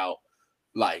crowd,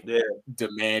 like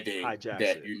demanding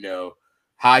that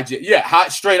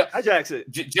straight up hijacks it.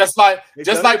 Just like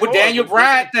with Daniel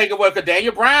Bryan thing. Well, because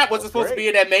Daniel Bryan wasn't supposed to be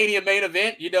in that Mania main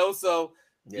event, so.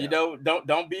 Yeah.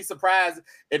 Don't be surprised.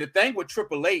 And the thing with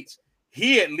Triple H,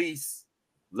 he at least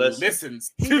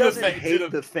listens. He doesn't hate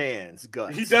the fans.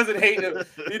 Guts. He doesn't hate them.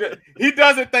 He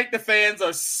doesn't think the fans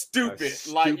are stupid.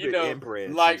 Like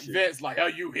Vince. Like,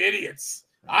 are you idiots?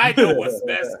 I know what's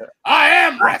best. I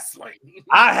am wrestling.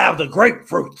 I have the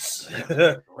grapefruits.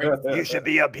 You should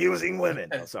be abusing women.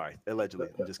 Oh, sorry, allegedly.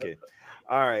 I'm just kidding.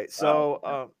 All right,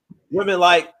 so women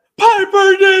like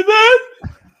Piper David.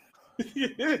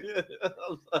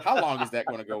 How long is that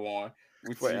going to go on?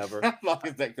 Forever. How long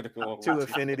is that going to go on? To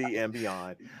infinity and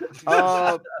beyond.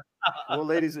 Well,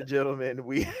 ladies and gentlemen,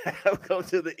 we have come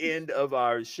to the end of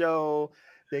our show.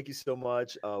 Thank you so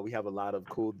much. We have a lot of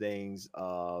cool things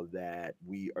that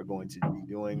we are going to be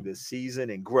doing this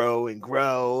season and grow and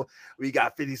grow. We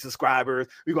got 50 subscribers.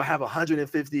 We're going to have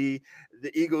 150.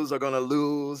 The Eagles are going to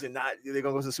lose and they're going to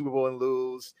go to the Super Bowl and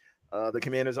lose. The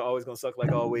Commanders are always going to suck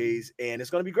like always, and it's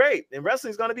going to be great. And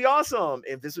wrestling is going to be awesome.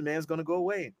 And Vince McMahon's going to go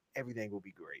away. Everything will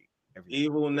be great.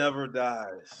 Evil never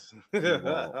dies.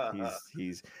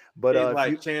 He's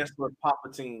like Chancellor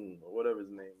Palpatine or whatever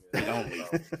his name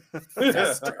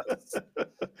is.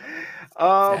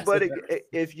 But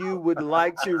if you would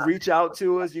like to reach out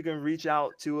to us, you can reach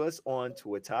out to us on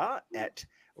Twitter at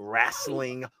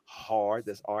Rassling Hard.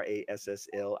 That's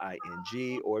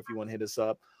RASSLING. Or if you want to hit us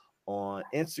up on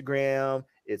Instagram,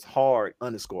 it's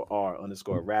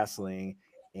hard_R_wrestling.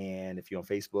 And if you're on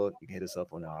Facebook, you can hit us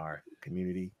up on our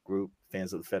community group,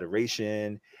 Fans of the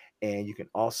Federation. And you can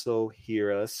also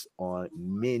hear us on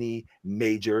many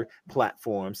major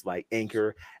platforms like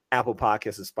Anchor, Apple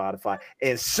Podcasts, and Spotify.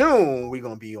 And soon we're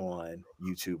going to be on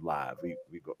YouTube Live. We're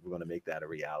going to make that a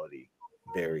reality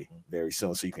very, very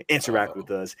soon. So you can interact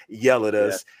with us, yell at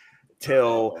us.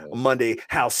 Tell Monday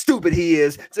how stupid he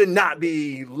is to not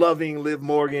be loving Liv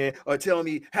Morgan, or tell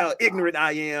me how ignorant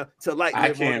I am to like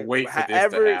Liv Morgan. I can't wait for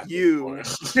this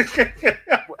to happen.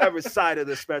 Whatever side of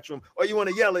the spectrum, or you want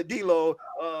to yell at D-Lo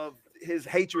of his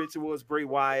hatred towards Bray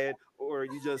Wyatt, or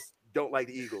you just don't like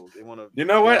the Eagles. They want to. You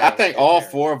know what? I think all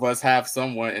four of us have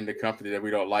someone in the company that we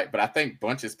don't like, but I think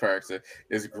Bunch's character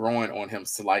is growing on him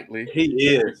slightly.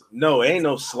 He is. No, ain't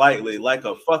no slightly. Like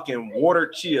a fucking water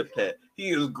chia pet. He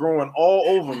is growing all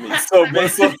over me. So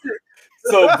Bunch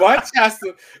has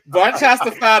to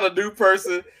find a new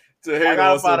person to hate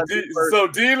on. So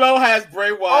D-Lo has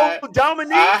Bray Wyatt. Oh,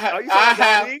 Dominique. I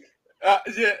have.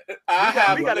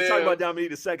 We got to talk about Dominique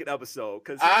the second episode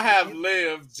because I have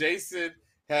Liv. Jason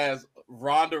has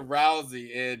Ronda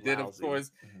Rousey, and then of course,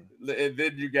 and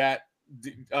then you got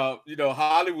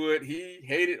Hollywood. He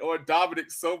hated on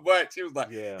Dominic so much. He was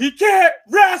like, he can't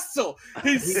wrestle.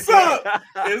 He sucks.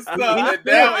 And now it's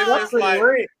just like,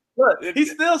 look, he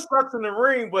still sucks in the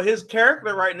ring, but his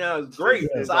character right now is great.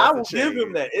 So I will give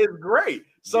him that. It's great.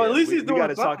 So at least he's doing. We got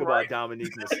to talk about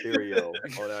Dominique Mysterio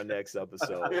on our next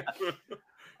episode.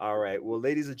 All right. Well,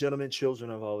 ladies and gentlemen, children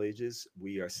of all ages,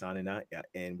 we are signing out,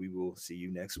 and we will see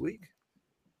you next week.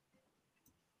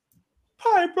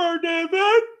 Piper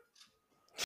David.